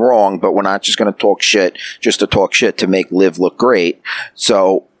something wrong, but we're not just going to talk shit just to talk shit to make Liv look great.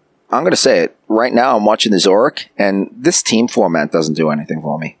 So I'm going to say it. Right now, I'm watching the Zurich, and this team format doesn't do anything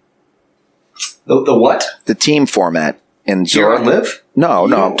for me. The what? The team format in Zurich. You're on Liv? No,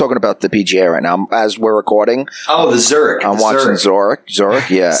 I'm talking about the PGA right now. As we're recording. Oh, the Zurich. I'm watching Zurich,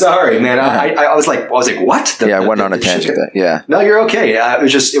 yeah. Sorry, man. I was like, what? I went on a tangent there. Yeah. No, you're okay.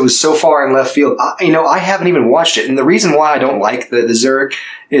 It was so far in left field. I haven't even watched it. And the reason why I don't like the Zurich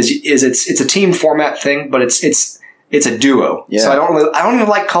is it's a team format thing, but it's a duo. Yeah. So I don't even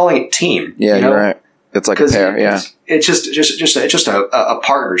like calling it team. Yeah, you're right. It's like a pair. Yeah. It's just a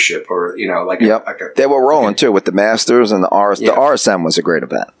partnership, or they were rolling too with the Masters and the RS. Yeah. The RSM was a great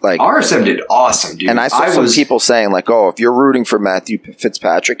event. Like RSM did awesome, dude. And I saw some people saying like, "Oh, if you're rooting for Matthew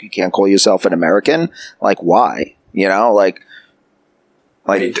Fitzpatrick, you can't call yourself an American." Like, why? Like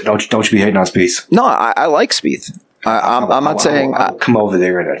hey, don't you be hating on Spieth? No, I like Spieth. I'm not saying I'll come over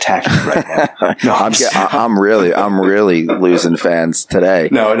there and attack you right now. No, I'm really losing fans today.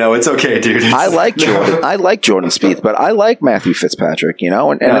 No, it's okay, dude. I like Jordan Spieth, but I like Matthew Fitzpatrick.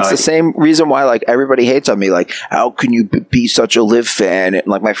 And it's the same reason why like everybody hates on me. Like, how can you be such a Liv fan? And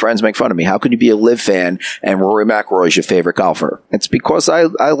like my friends make fun of me. How can you be a Liv fan and Rory McIlroy is your favorite golfer? It's because I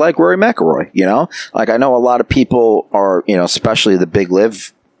like Rory McIlroy. Like I know a lot of people are especially the big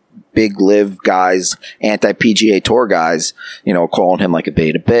Liv guys, anti-PGA Tour guys, calling him like a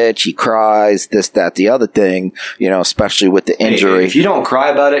beta bitch. He cries, this, that, the other thing, especially with the injury. Hey, if you don't cry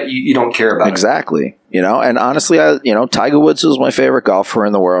about it, you don't care about exactly. And honestly, Tiger Woods is my favorite golfer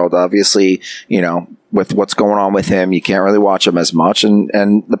in the world. Obviously, with what's going on with him, you can't really watch him as much.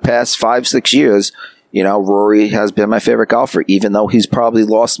 And the past 5-6 years, Rory has been my favorite golfer, even though he's probably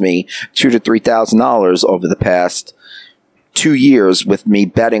lost me $2,000 to $3,000 over the past 2 years with me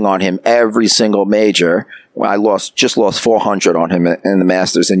betting on him every single major. I just lost 400 on him in the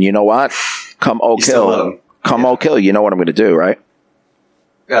Masters. And you know what? Come Oak Hill, you know what I'm going to do, right?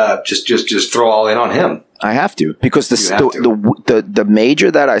 Just throw all in on him. I have to, because the major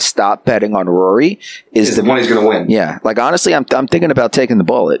that I stopped betting on Rory is the one he's going to win. Yeah, like honestly, I'm thinking about taking the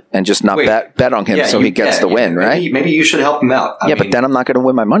bullet and just not bet on him he gets the win, right? Maybe you should help him out. But then I'm not going to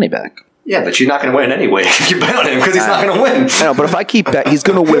win my money back. Yeah, but you're not going to win anyway if you bet on him, because he's not going to win. I know, but if I keep he's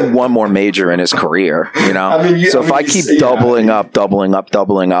going to win one more major in his career, if I keep doubling up,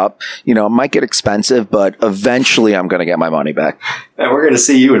 it might get expensive, but eventually I'm going to get my money back. And we're going to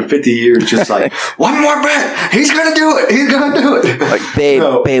see you in 50 years just like, one more bet, he's going to do it.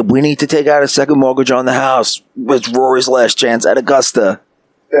 Like, babe, we need to take out a second mortgage on the house with Rory's last chance at Augusta.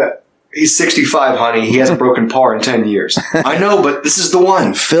 Yeah. He's 65, honey. He hasn't broken par in 10 years. I know, but this is the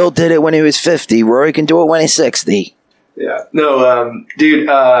one. Phil did it when he was 50. Rory can do it when he's 60. Yeah. No, dude.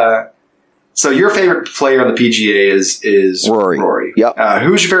 So your favorite player on the PGA is Rory. Yep.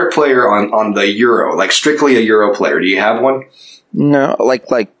 Who's your favorite player on the Euro? Like strictly a Euro player? Do you have one? No, like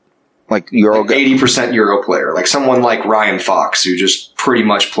Euro. 80% Euro player, like someone like Ryan Fox, who just pretty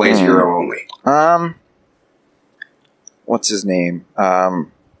much plays Euro only. What's his name?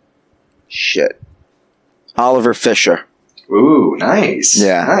 Shit. Oliver Fisher. Ooh, nice.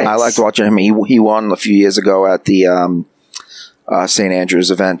 Yeah, nice. I liked watching him. He won a few years ago at the St.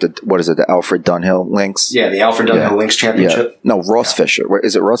 Andrews event. What is it? The Alfred Dunhill Links. Yeah, the Alfred Dunhill Links Championship. Yeah. No, Ross Fisher.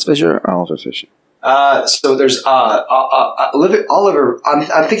 Is it Ross Fisher or Oliver Fisher? So there's Oliver.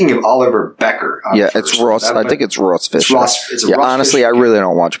 I'm thinking of Oliver Becker. Yeah, it's Ross. I think it's Ross Fisher. It's Ross honestly, Fisher. I really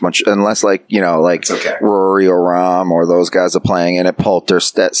don't watch much unless Rory or Rahm or those guys are playing in it. Poulter,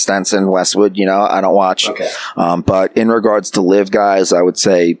 Stenson, Westwood. I don't watch. Okay. But in regards to live guys, I would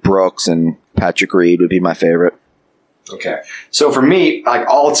say Brooks and Patrick Reed would be my favorite. Okay. So for me, like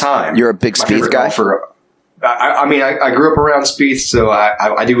all time, you're a big Spieth guy. I grew up around Spieth, so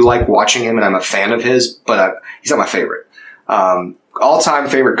I do like watching him, and I'm a fan of his, but he's not my favorite. All-time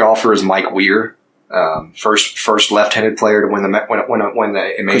favorite golfer is Mike Weir, first left-handed player to win the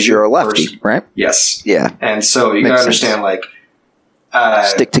major. Because you're a lefty, right? Yes. Yeah. And so you got to understand,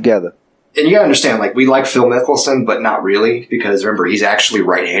 stick together. And you got to understand, we like Phil Mickelson, but not really, because remember, he's actually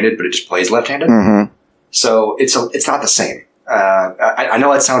right-handed, but it just plays left-handed. Mm-hmm. So it's not the same. I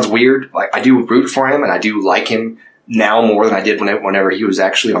know that sounds weird. I do root for him, and I do like him now more than I did whenever he was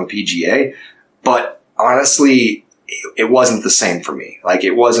actually on PGA. But honestly, it wasn't the same for me.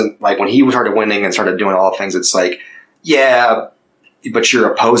 It wasn't when he started winning and started doing all the things. It's yeah, but you're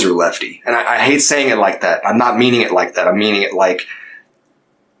a poser lefty, and I hate saying it like that. I'm not meaning it like that. I'm meaning it like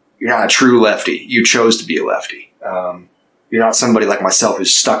you're not a true lefty. You chose to be a lefty. You're not somebody like myself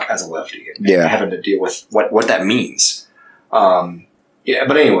who's stuck as a lefty and having to deal with what that means. But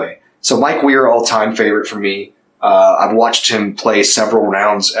anyway, so Mike Weir, all-time favorite for me. I've watched him play several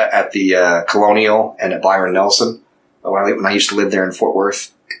rounds at the Colonial and at Byron Nelson when I used to live there in Fort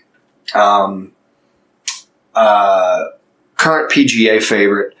Worth. Current PGA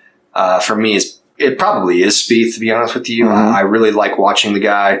favorite for me it probably is Spieth, to be honest with you. Mm-hmm. I really like watching the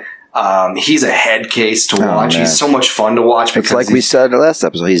guy. He's a head case to watch. He's so much fun to watch. It's like we said in the last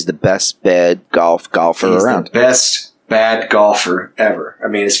episode. He's the best bad golfer around. The best bad golfer ever. I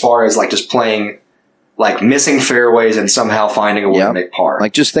mean, as far as just playing, missing fairways and somehow finding a way to make par.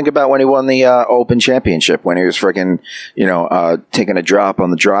 Just think about when he won the Open Championship, when he was freaking, taking a drop on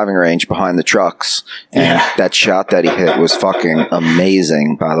the driving range behind the trucks. And that shot that he hit was fucking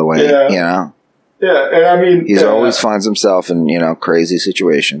amazing, by the way. Yeah, and I mean... He always finds himself in, crazy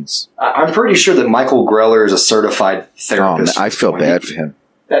situations. I'm pretty sure that Michael Greller is a certified therapist. I feel bad for him.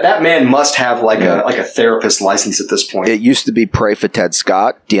 That man must have a therapist license at this point. It used to be pray for Ted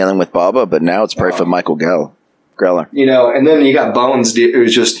Scott dealing with Bubba, but now it's pray for Michael Greller. And then you got Bones,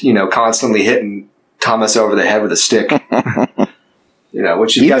 who's just, constantly hitting Thomas over the head with a stick.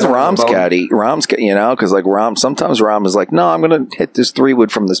 Which you guys Rahm's caddy, because Rahm, sometimes Rahm is no, I'm going to hit this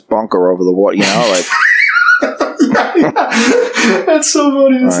 3-wood from this bunker over the water, That's so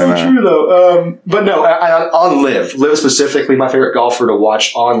funny. It's so true, though. But no, on Live specifically, my favorite golfer to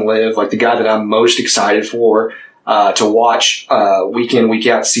watch on Live, the guy that I'm most excited for to watch week in, week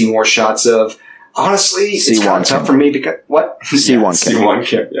out, see more shots of. Honestly, it's kind of tough for me because what? C1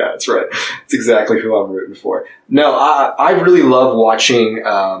 Kim. Yeah, that's right. It's exactly who I'm rooting for. No, I really love watching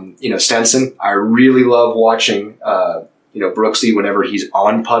Stenson. I really love watching Brooksy whenever he's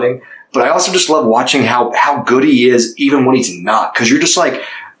on putting. But I also just love watching how good he is even when he's not. Because you're just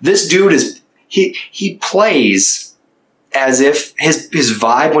this dude he plays as if his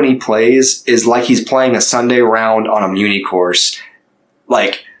vibe when he plays is like he's playing a Sunday round on a Muni course.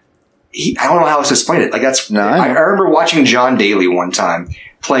 I don't know how else to explain it. I remember watching John Daly one time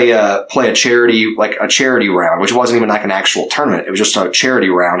play a charity round, which wasn't even an actual tournament. It was just a charity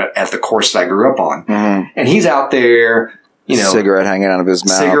round at the course that I grew up on. Mm-hmm. And he's out there, cigarette hanging out of his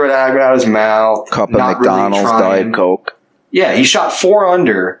mouth. Cup of McDonald's, really Diet Coke. Yeah, he shot 4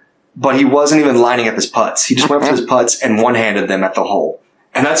 under, but he wasn't even lining up his putts. He just went up to his putts and one-handed them at the hole.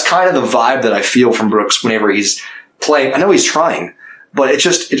 And that's kind of the vibe that I feel from Brooks whenever he's playing. I know he's trying, but it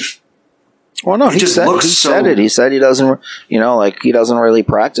well, no, he said it. He said he doesn't, he doesn't really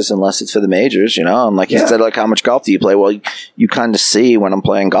practice unless it's for the majors, and he said, how much golf do you play? Well, you kind of see when I'm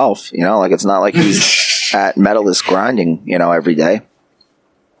playing golf, it's not like he's at Medalist grinding, every day.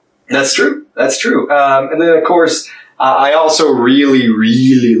 That's true. And then, of course, I also really,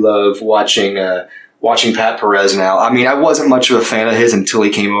 really love watching Pat Perez now. I mean, I wasn't much of a fan of his until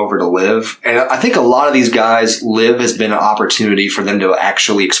he came over to Live. And I think a lot of these guys, Live has been an opportunity for them to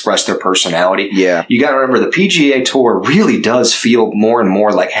actually express their personality. Yeah. You got to remember, the PGA Tour really does feel more and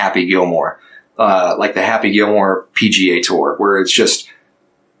more like Happy Gilmore. Like the Happy Gilmore PGA Tour, where it's just,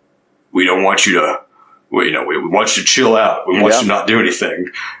 we don't want you to we want you to chill out. We want you to not do anything.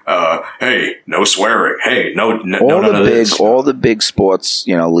 Hey, no swearing. Hey, no, all the big sports,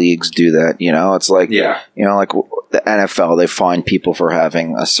 leagues do that. It's like, like the NFL, they fine people for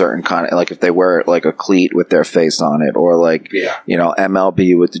having a certain kind of, like if they wear like a cleat with their face on it, or like,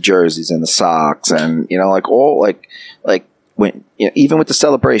 MLB with the jerseys and the socks, and like all like when even with the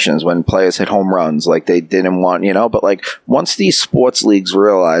celebrations when players hit home runs, like they didn't want, but like once these sports leagues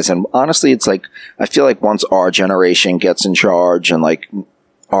realize, and honestly, it's like I feel like once our generation gets in charge and like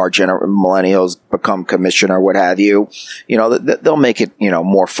our millennials become commissioner, what have you, they'll make it,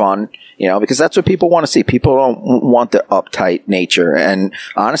 more fun, because that's what people want to see. People don't want the uptight nature. And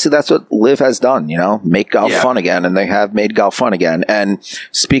honestly, that's what Live has done, make golf fun again. And they have made golf fun again. And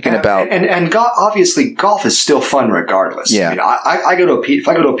speaking about... And obviously, golf is still fun regardless. Yeah. I go to if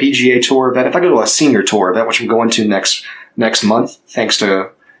I go to a PGA Tour event, if I go to a senior tour event, which I'm going to next month, thanks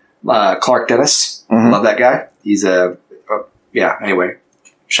to Clark Dennis. Love that guy. He's anyway.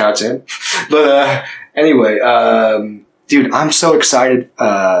 Shout out to him. But anyway, dude, I'm so excited.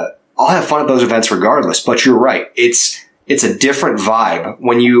 I'll have fun at those events regardless. But you're right. It's a different vibe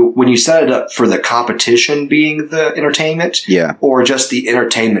when you set it up for the competition being the entertainment, or just the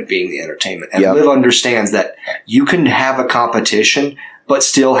entertainment being the entertainment. And Liv understands that you can have a competition, but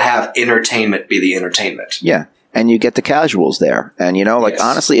still have entertainment be the entertainment. Yeah, and you get the casuals there. And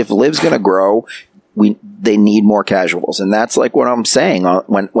honestly, if Liv's going to grow, they need more casuals, and that's like what I'm saying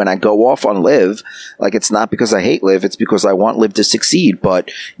when I go off on Liv. Like, it's not because I hate Liv, it's because I want Liv to succeed. But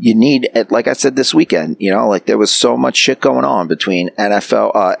you need, like I said this weekend, like there was so much shit going on between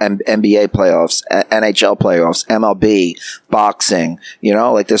NFL, NBA playoffs, NHL playoffs, MLB, boxing.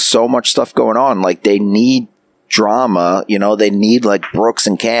 Like there's so much stuff going on. Like they need drama, they need like Brooks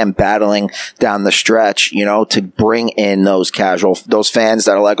and Cam battling down the stretch, to bring in those fans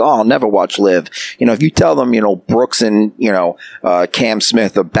that are like, oh, I'll never watch Live. If you tell them, Brooks and, Cam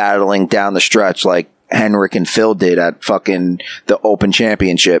Smith are battling down the stretch like Henrik and Phil did at fucking the Open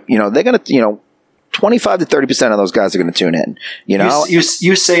Championship, they're going to, 25 to 30% of those guys are going to tune in,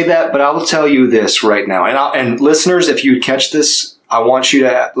 You say that, but I will tell you this right now. And listeners, if you catch this, I want you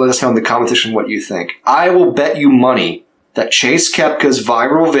to let us know in the comment section what you think. I will bet you money that Chase Koepka's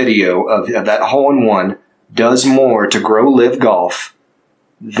viral video of that hole-in-one does more to grow Live Golf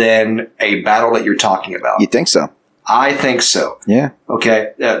than a battle that you're talking about. You think so? I think so. Yeah.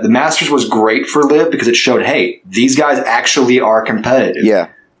 Okay. The Masters was great for Live because it showed, hey, these guys actually are competitive.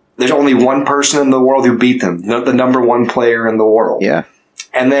 Yeah. There's only one person in the world who beat them, the number one player in the world. Yeah.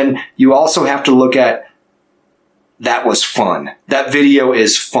 And then you also have to look at, that was fun. That video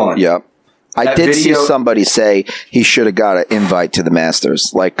is fun. Yep. I did see somebody say he should have got an invite to the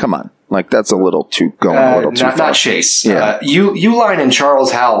Masters. Like, come on. Like, that's a little too too far. Not Chase. Yeah. Uline and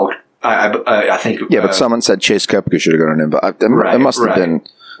Charles Howell, I think. Yeah, but someone said Chase Koepka should have got an invite. It must have been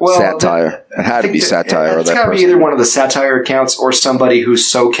satire. It had to be satire. It's got to be either one of the satire accounts or somebody who's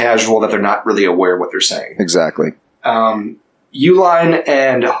so casual that they're not really aware of what they're saying. Exactly. Uline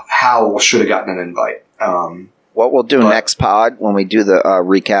and Howell should have gotten an invite. What we'll do next pod, when we do the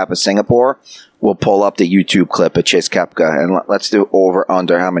recap of Singapore, we'll pull up the YouTube clip of Chase Koepka, and let's do over,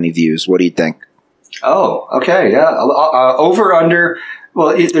 under, how many views. What do you think? Oh, okay, yeah. Over, under,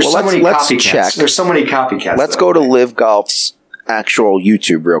 there's so many copycats. Check. There's so many copycats. Let's go to Live Golf's actual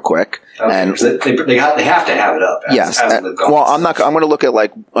YouTube real quick. Okay, and they have to have it up. As Live Golf. Well, I'm going to look at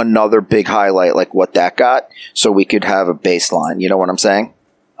like another big highlight, like what that got, so we could have a baseline. You know what I'm saying?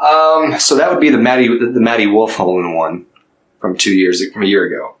 So that would be the Matty Wolf hole-in-one from a year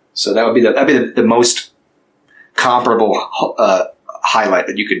ago. So that'd be the most comparable highlight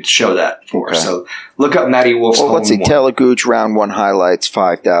that you could show that for. Okay. So look up Matty Wolf's hole-in-one. Let's see. Taylor Gooch round one highlights,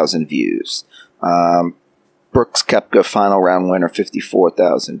 5,000 views. Brooks Koepka final round winner,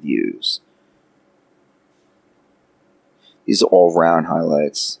 54,000 views. These are all round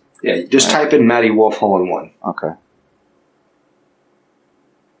highlights. Yeah, just type in Matty Wolf hole-in-one. Okay.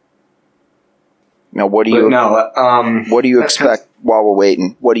 Now, what do you expect while we're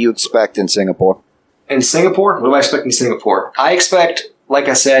waiting? What do you expect in Singapore? In Singapore? What do I expect in Singapore? I expect, like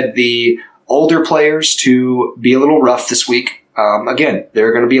I said, the older players to be a little rough this week. Again,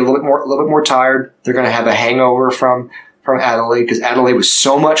 they're going to be a little bit more tired. They're going to have a hangover from Adelaide because Adelaide was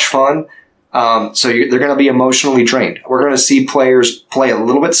so much fun. So they're going to be emotionally drained. We're going to see players play a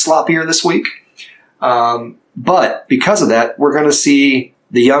little bit sloppier this week. But because of that, we're going to see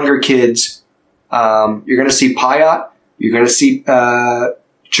the younger kids. You're going to see Payat. You're going to see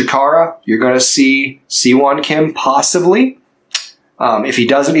Chikara. You're going to see Siwon Kim possibly. If he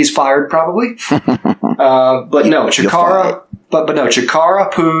doesn't, he's fired probably. But no, Chikara. But no, Chikara,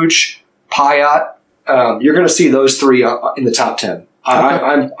 Pooj, Payat, you're going to see those three in the top 10.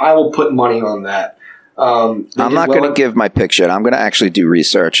 I will put money on that. I'm not going to give my pick yet. I'm going to actually do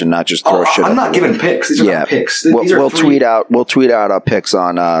research and not just throw shit. I'm not giving picks. These are not picks. We'll tweet out our picks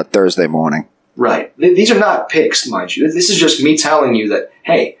on Thursday morning. Right. These are not picks, mind you. This is just me telling you that,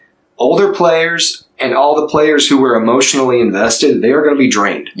 hey, older players and all the players who were emotionally invested, they are going to be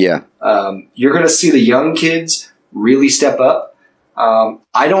drained. Yeah. You're going to see the young kids really step up.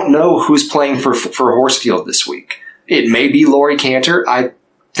 I don't know who's playing for Horsfield this week. It may be Laurie Cantor. I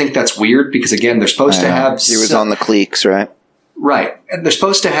think that's weird because, again, they're supposed to have... He was on the Cleeks, right? Right. And they're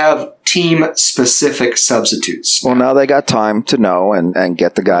supposed to have team-specific substitutes. Well, now they got time to know and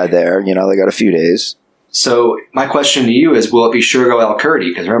get the guy there. They got a few days. So my question to you is, will it be Shergo Alcurdy?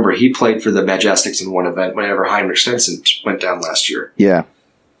 Because remember, he played for the Majestics in one event whenever Heinrich Stenson went down last year. Yeah.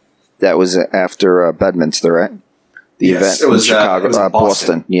 That was after Bedminster, right? The event it was in Chicago, it was in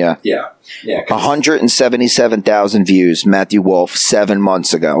Boston. Yeah. 177,000 views, Matthew Wolf, 7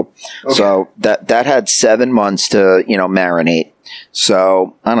 months ago. Okay. So that had 7 months to, marinate.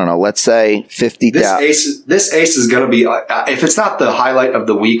 So, I don't know, let's say 50,000. This ace is going to be, if it's not the highlight of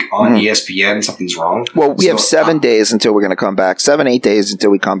the week on ESPN, something's wrong. Well, we have 7 days until we're going to come back, 8 days until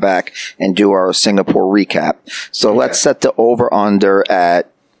we come back and do our Singapore recap. So let's set the over-under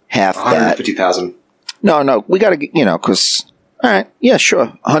at half 150,000. that. No, we got to, because, all right, yeah, sure,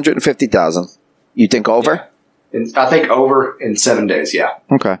 150,000. You think over? Yeah. I think over in 7 days, yeah.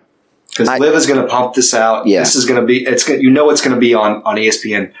 Okay. Because Liv is going to pump this out. Yeah. This is going to be, it's going to be on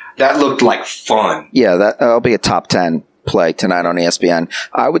ESPN. That looked like fun. Yeah, that'll be a top 10 play tonight on ESPN.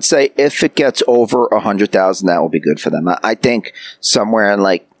 I would say if it gets over 100,000, that will be good for them. I think somewhere in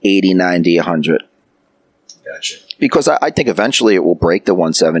like 80, 90, 100. Gotcha. Because I think eventually it will break the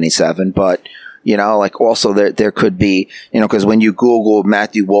 177, but... also there could be, because when you Google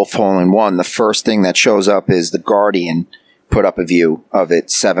Matthew Wolf hole-in-one, the first thing that shows up is The Guardian put up a view of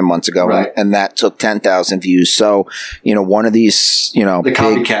it 7 months ago, right. and that took 10,000 views. So, one of these, the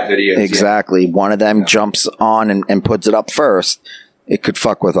copycat videos. Exactly. Yeah. One of them jumps on and puts it up first. It could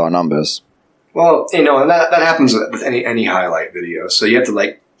fuck with our numbers. Well, and that happens with any highlight video. So you have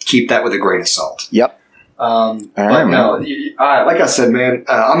to keep that with a grain of salt. Yep. But no, like I said, man,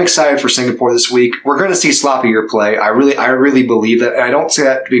 I'm excited for Singapore this week. We're going to see sloppier play. I really believe that. And I don't say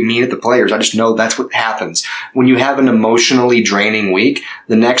that to be mean at the players. I just know that's what happens. When you have an emotionally draining week,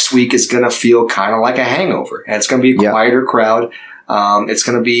 the next week is going to feel kind of like a hangover. And it's going to be a quieter crowd. It's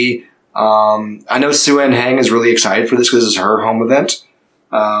going to be, I know Sue-Ann Hang is really excited for this because it's her home event.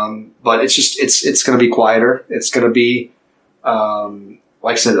 But it's going to be quieter. It's going to be,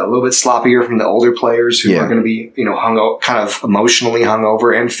 like I said, a little bit sloppier from the older players who are going to be, kind of emotionally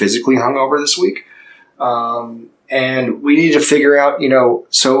hungover and physically hungover this week. And we need to figure out,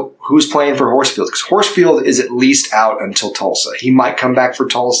 so who's playing for Horsfield? Because Horsfield is at least out until Tulsa. He might come back for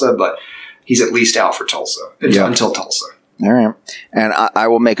Tulsa, but he's at least out for Tulsa until Tulsa. All right. And I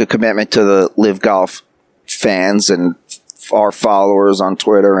will make a commitment to the Live Golf fans and our followers on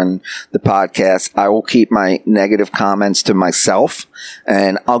Twitter and the podcast. I will keep my negative comments to myself,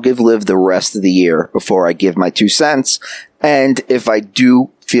 and I'll give Liv the rest of the year before I give my 2 cents. And if I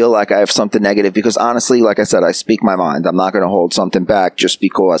do feel like I have something negative, because honestly, like I said, I speak my mind. I'm not going to hold something back just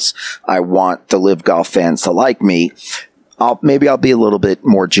because I want the Live Golf fans to like me. I'll be a little bit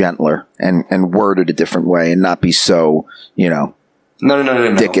more gentler and word it a different way and not be so, No.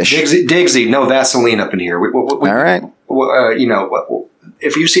 Dickish. Diggsy, no Vaseline up in here. All right.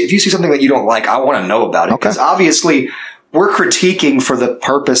 If you see something that you don't like, I want to know about it because obviously we're critiquing for the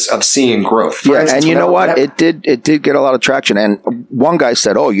purpose of seeing growth. For instance, and you know what? It did get a lot of traction. And one guy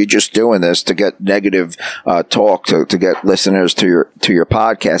said, "Oh, you're just doing this to get negative talk to get listeners to your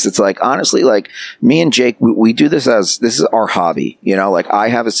podcast." It's like honestly, me and Jake, we do this this is our hobby. I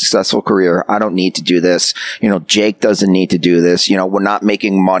have a successful career. I don't need to do this. Jake doesn't need to do this. We're not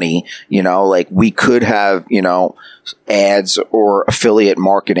making money. We could have ads or affiliate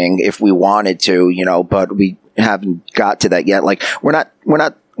marketing if we wanted to. But we haven't got to that yet. We're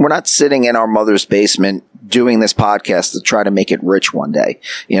not sitting in our mother's basement doing this podcast to try to make it rich one day.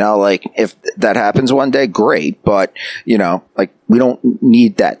 If that happens one day, great. But, we don't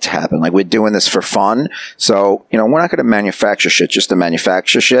need that to happen. We're doing this for fun. So, we're not going to manufacture shit just to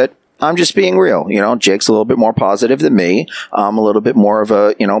manufacture shit. I'm just being real. Jake's a little bit more positive than me. I'm a little bit more of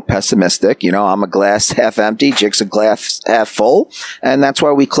a, pessimistic. I'm a glass half empty. Jake's a glass half full. And that's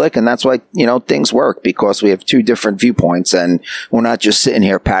why we click. And that's why, things work because we have 2 different viewpoints and we're not just sitting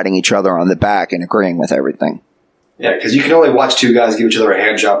here patting each other on the back and agreeing with everything. Yeah, because you can only watch 2 guys give each other a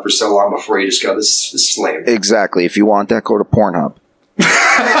hand job for so long before you just go, this is lame. Exactly. If you want that, go to Pornhub.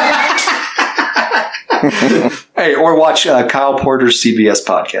 Hey, or watch Kyle Porter's CBS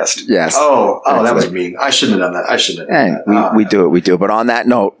podcast. Yes. Oh, that was mean. I shouldn't have done that. I shouldn't have done that. We do. But on that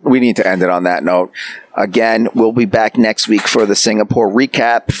note, we need to end it on that note. Again, we'll be back next week for the Singapore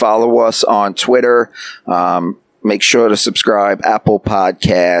recap. Follow us on Twitter. Make sure to subscribe, Apple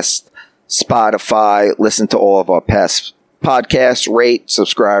Podcast, Spotify. Listen to all of our past podcasts. Rate,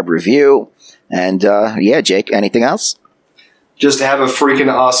 subscribe, review. And Jake, anything else? Just have a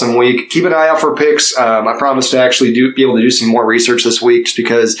freaking awesome week. Keep an eye out for picks. I promise to actually be able to do some more research this week, just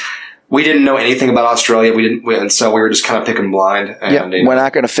because we didn't know anything about Australia. And so we were just kind of picking blind. And, we're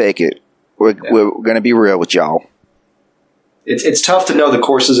not going to fake it. We're going to be real with y'all. It's tough to know the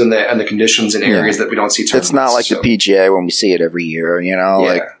courses and the conditions in areas that we don't see. It's not like the PGA when we see it every year,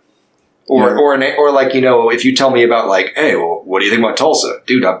 Or like, if you tell me about like, hey, well, what do you think about Tulsa?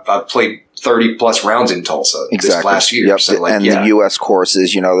 Dude, I've played 30 plus rounds in Tulsa this last year. Yep. So the U.S.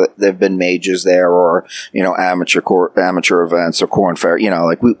 courses, there've been majors there, or, amateur events or Corn Fair,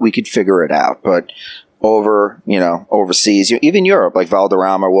 we could figure it out. But overseas, even Europe, like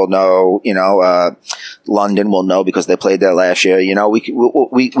Valderrama will know, London will know because they played there last year.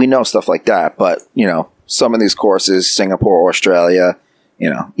 We know stuff like that. But, some of these courses, Singapore, Australia,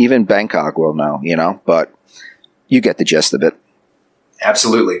 even Bangkok will know, but you get the gist of it.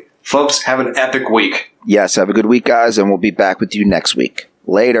 Absolutely. Folks, have an epic week. Yes, have a good week, guys, and we'll be back with you next week.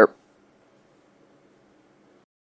 Later.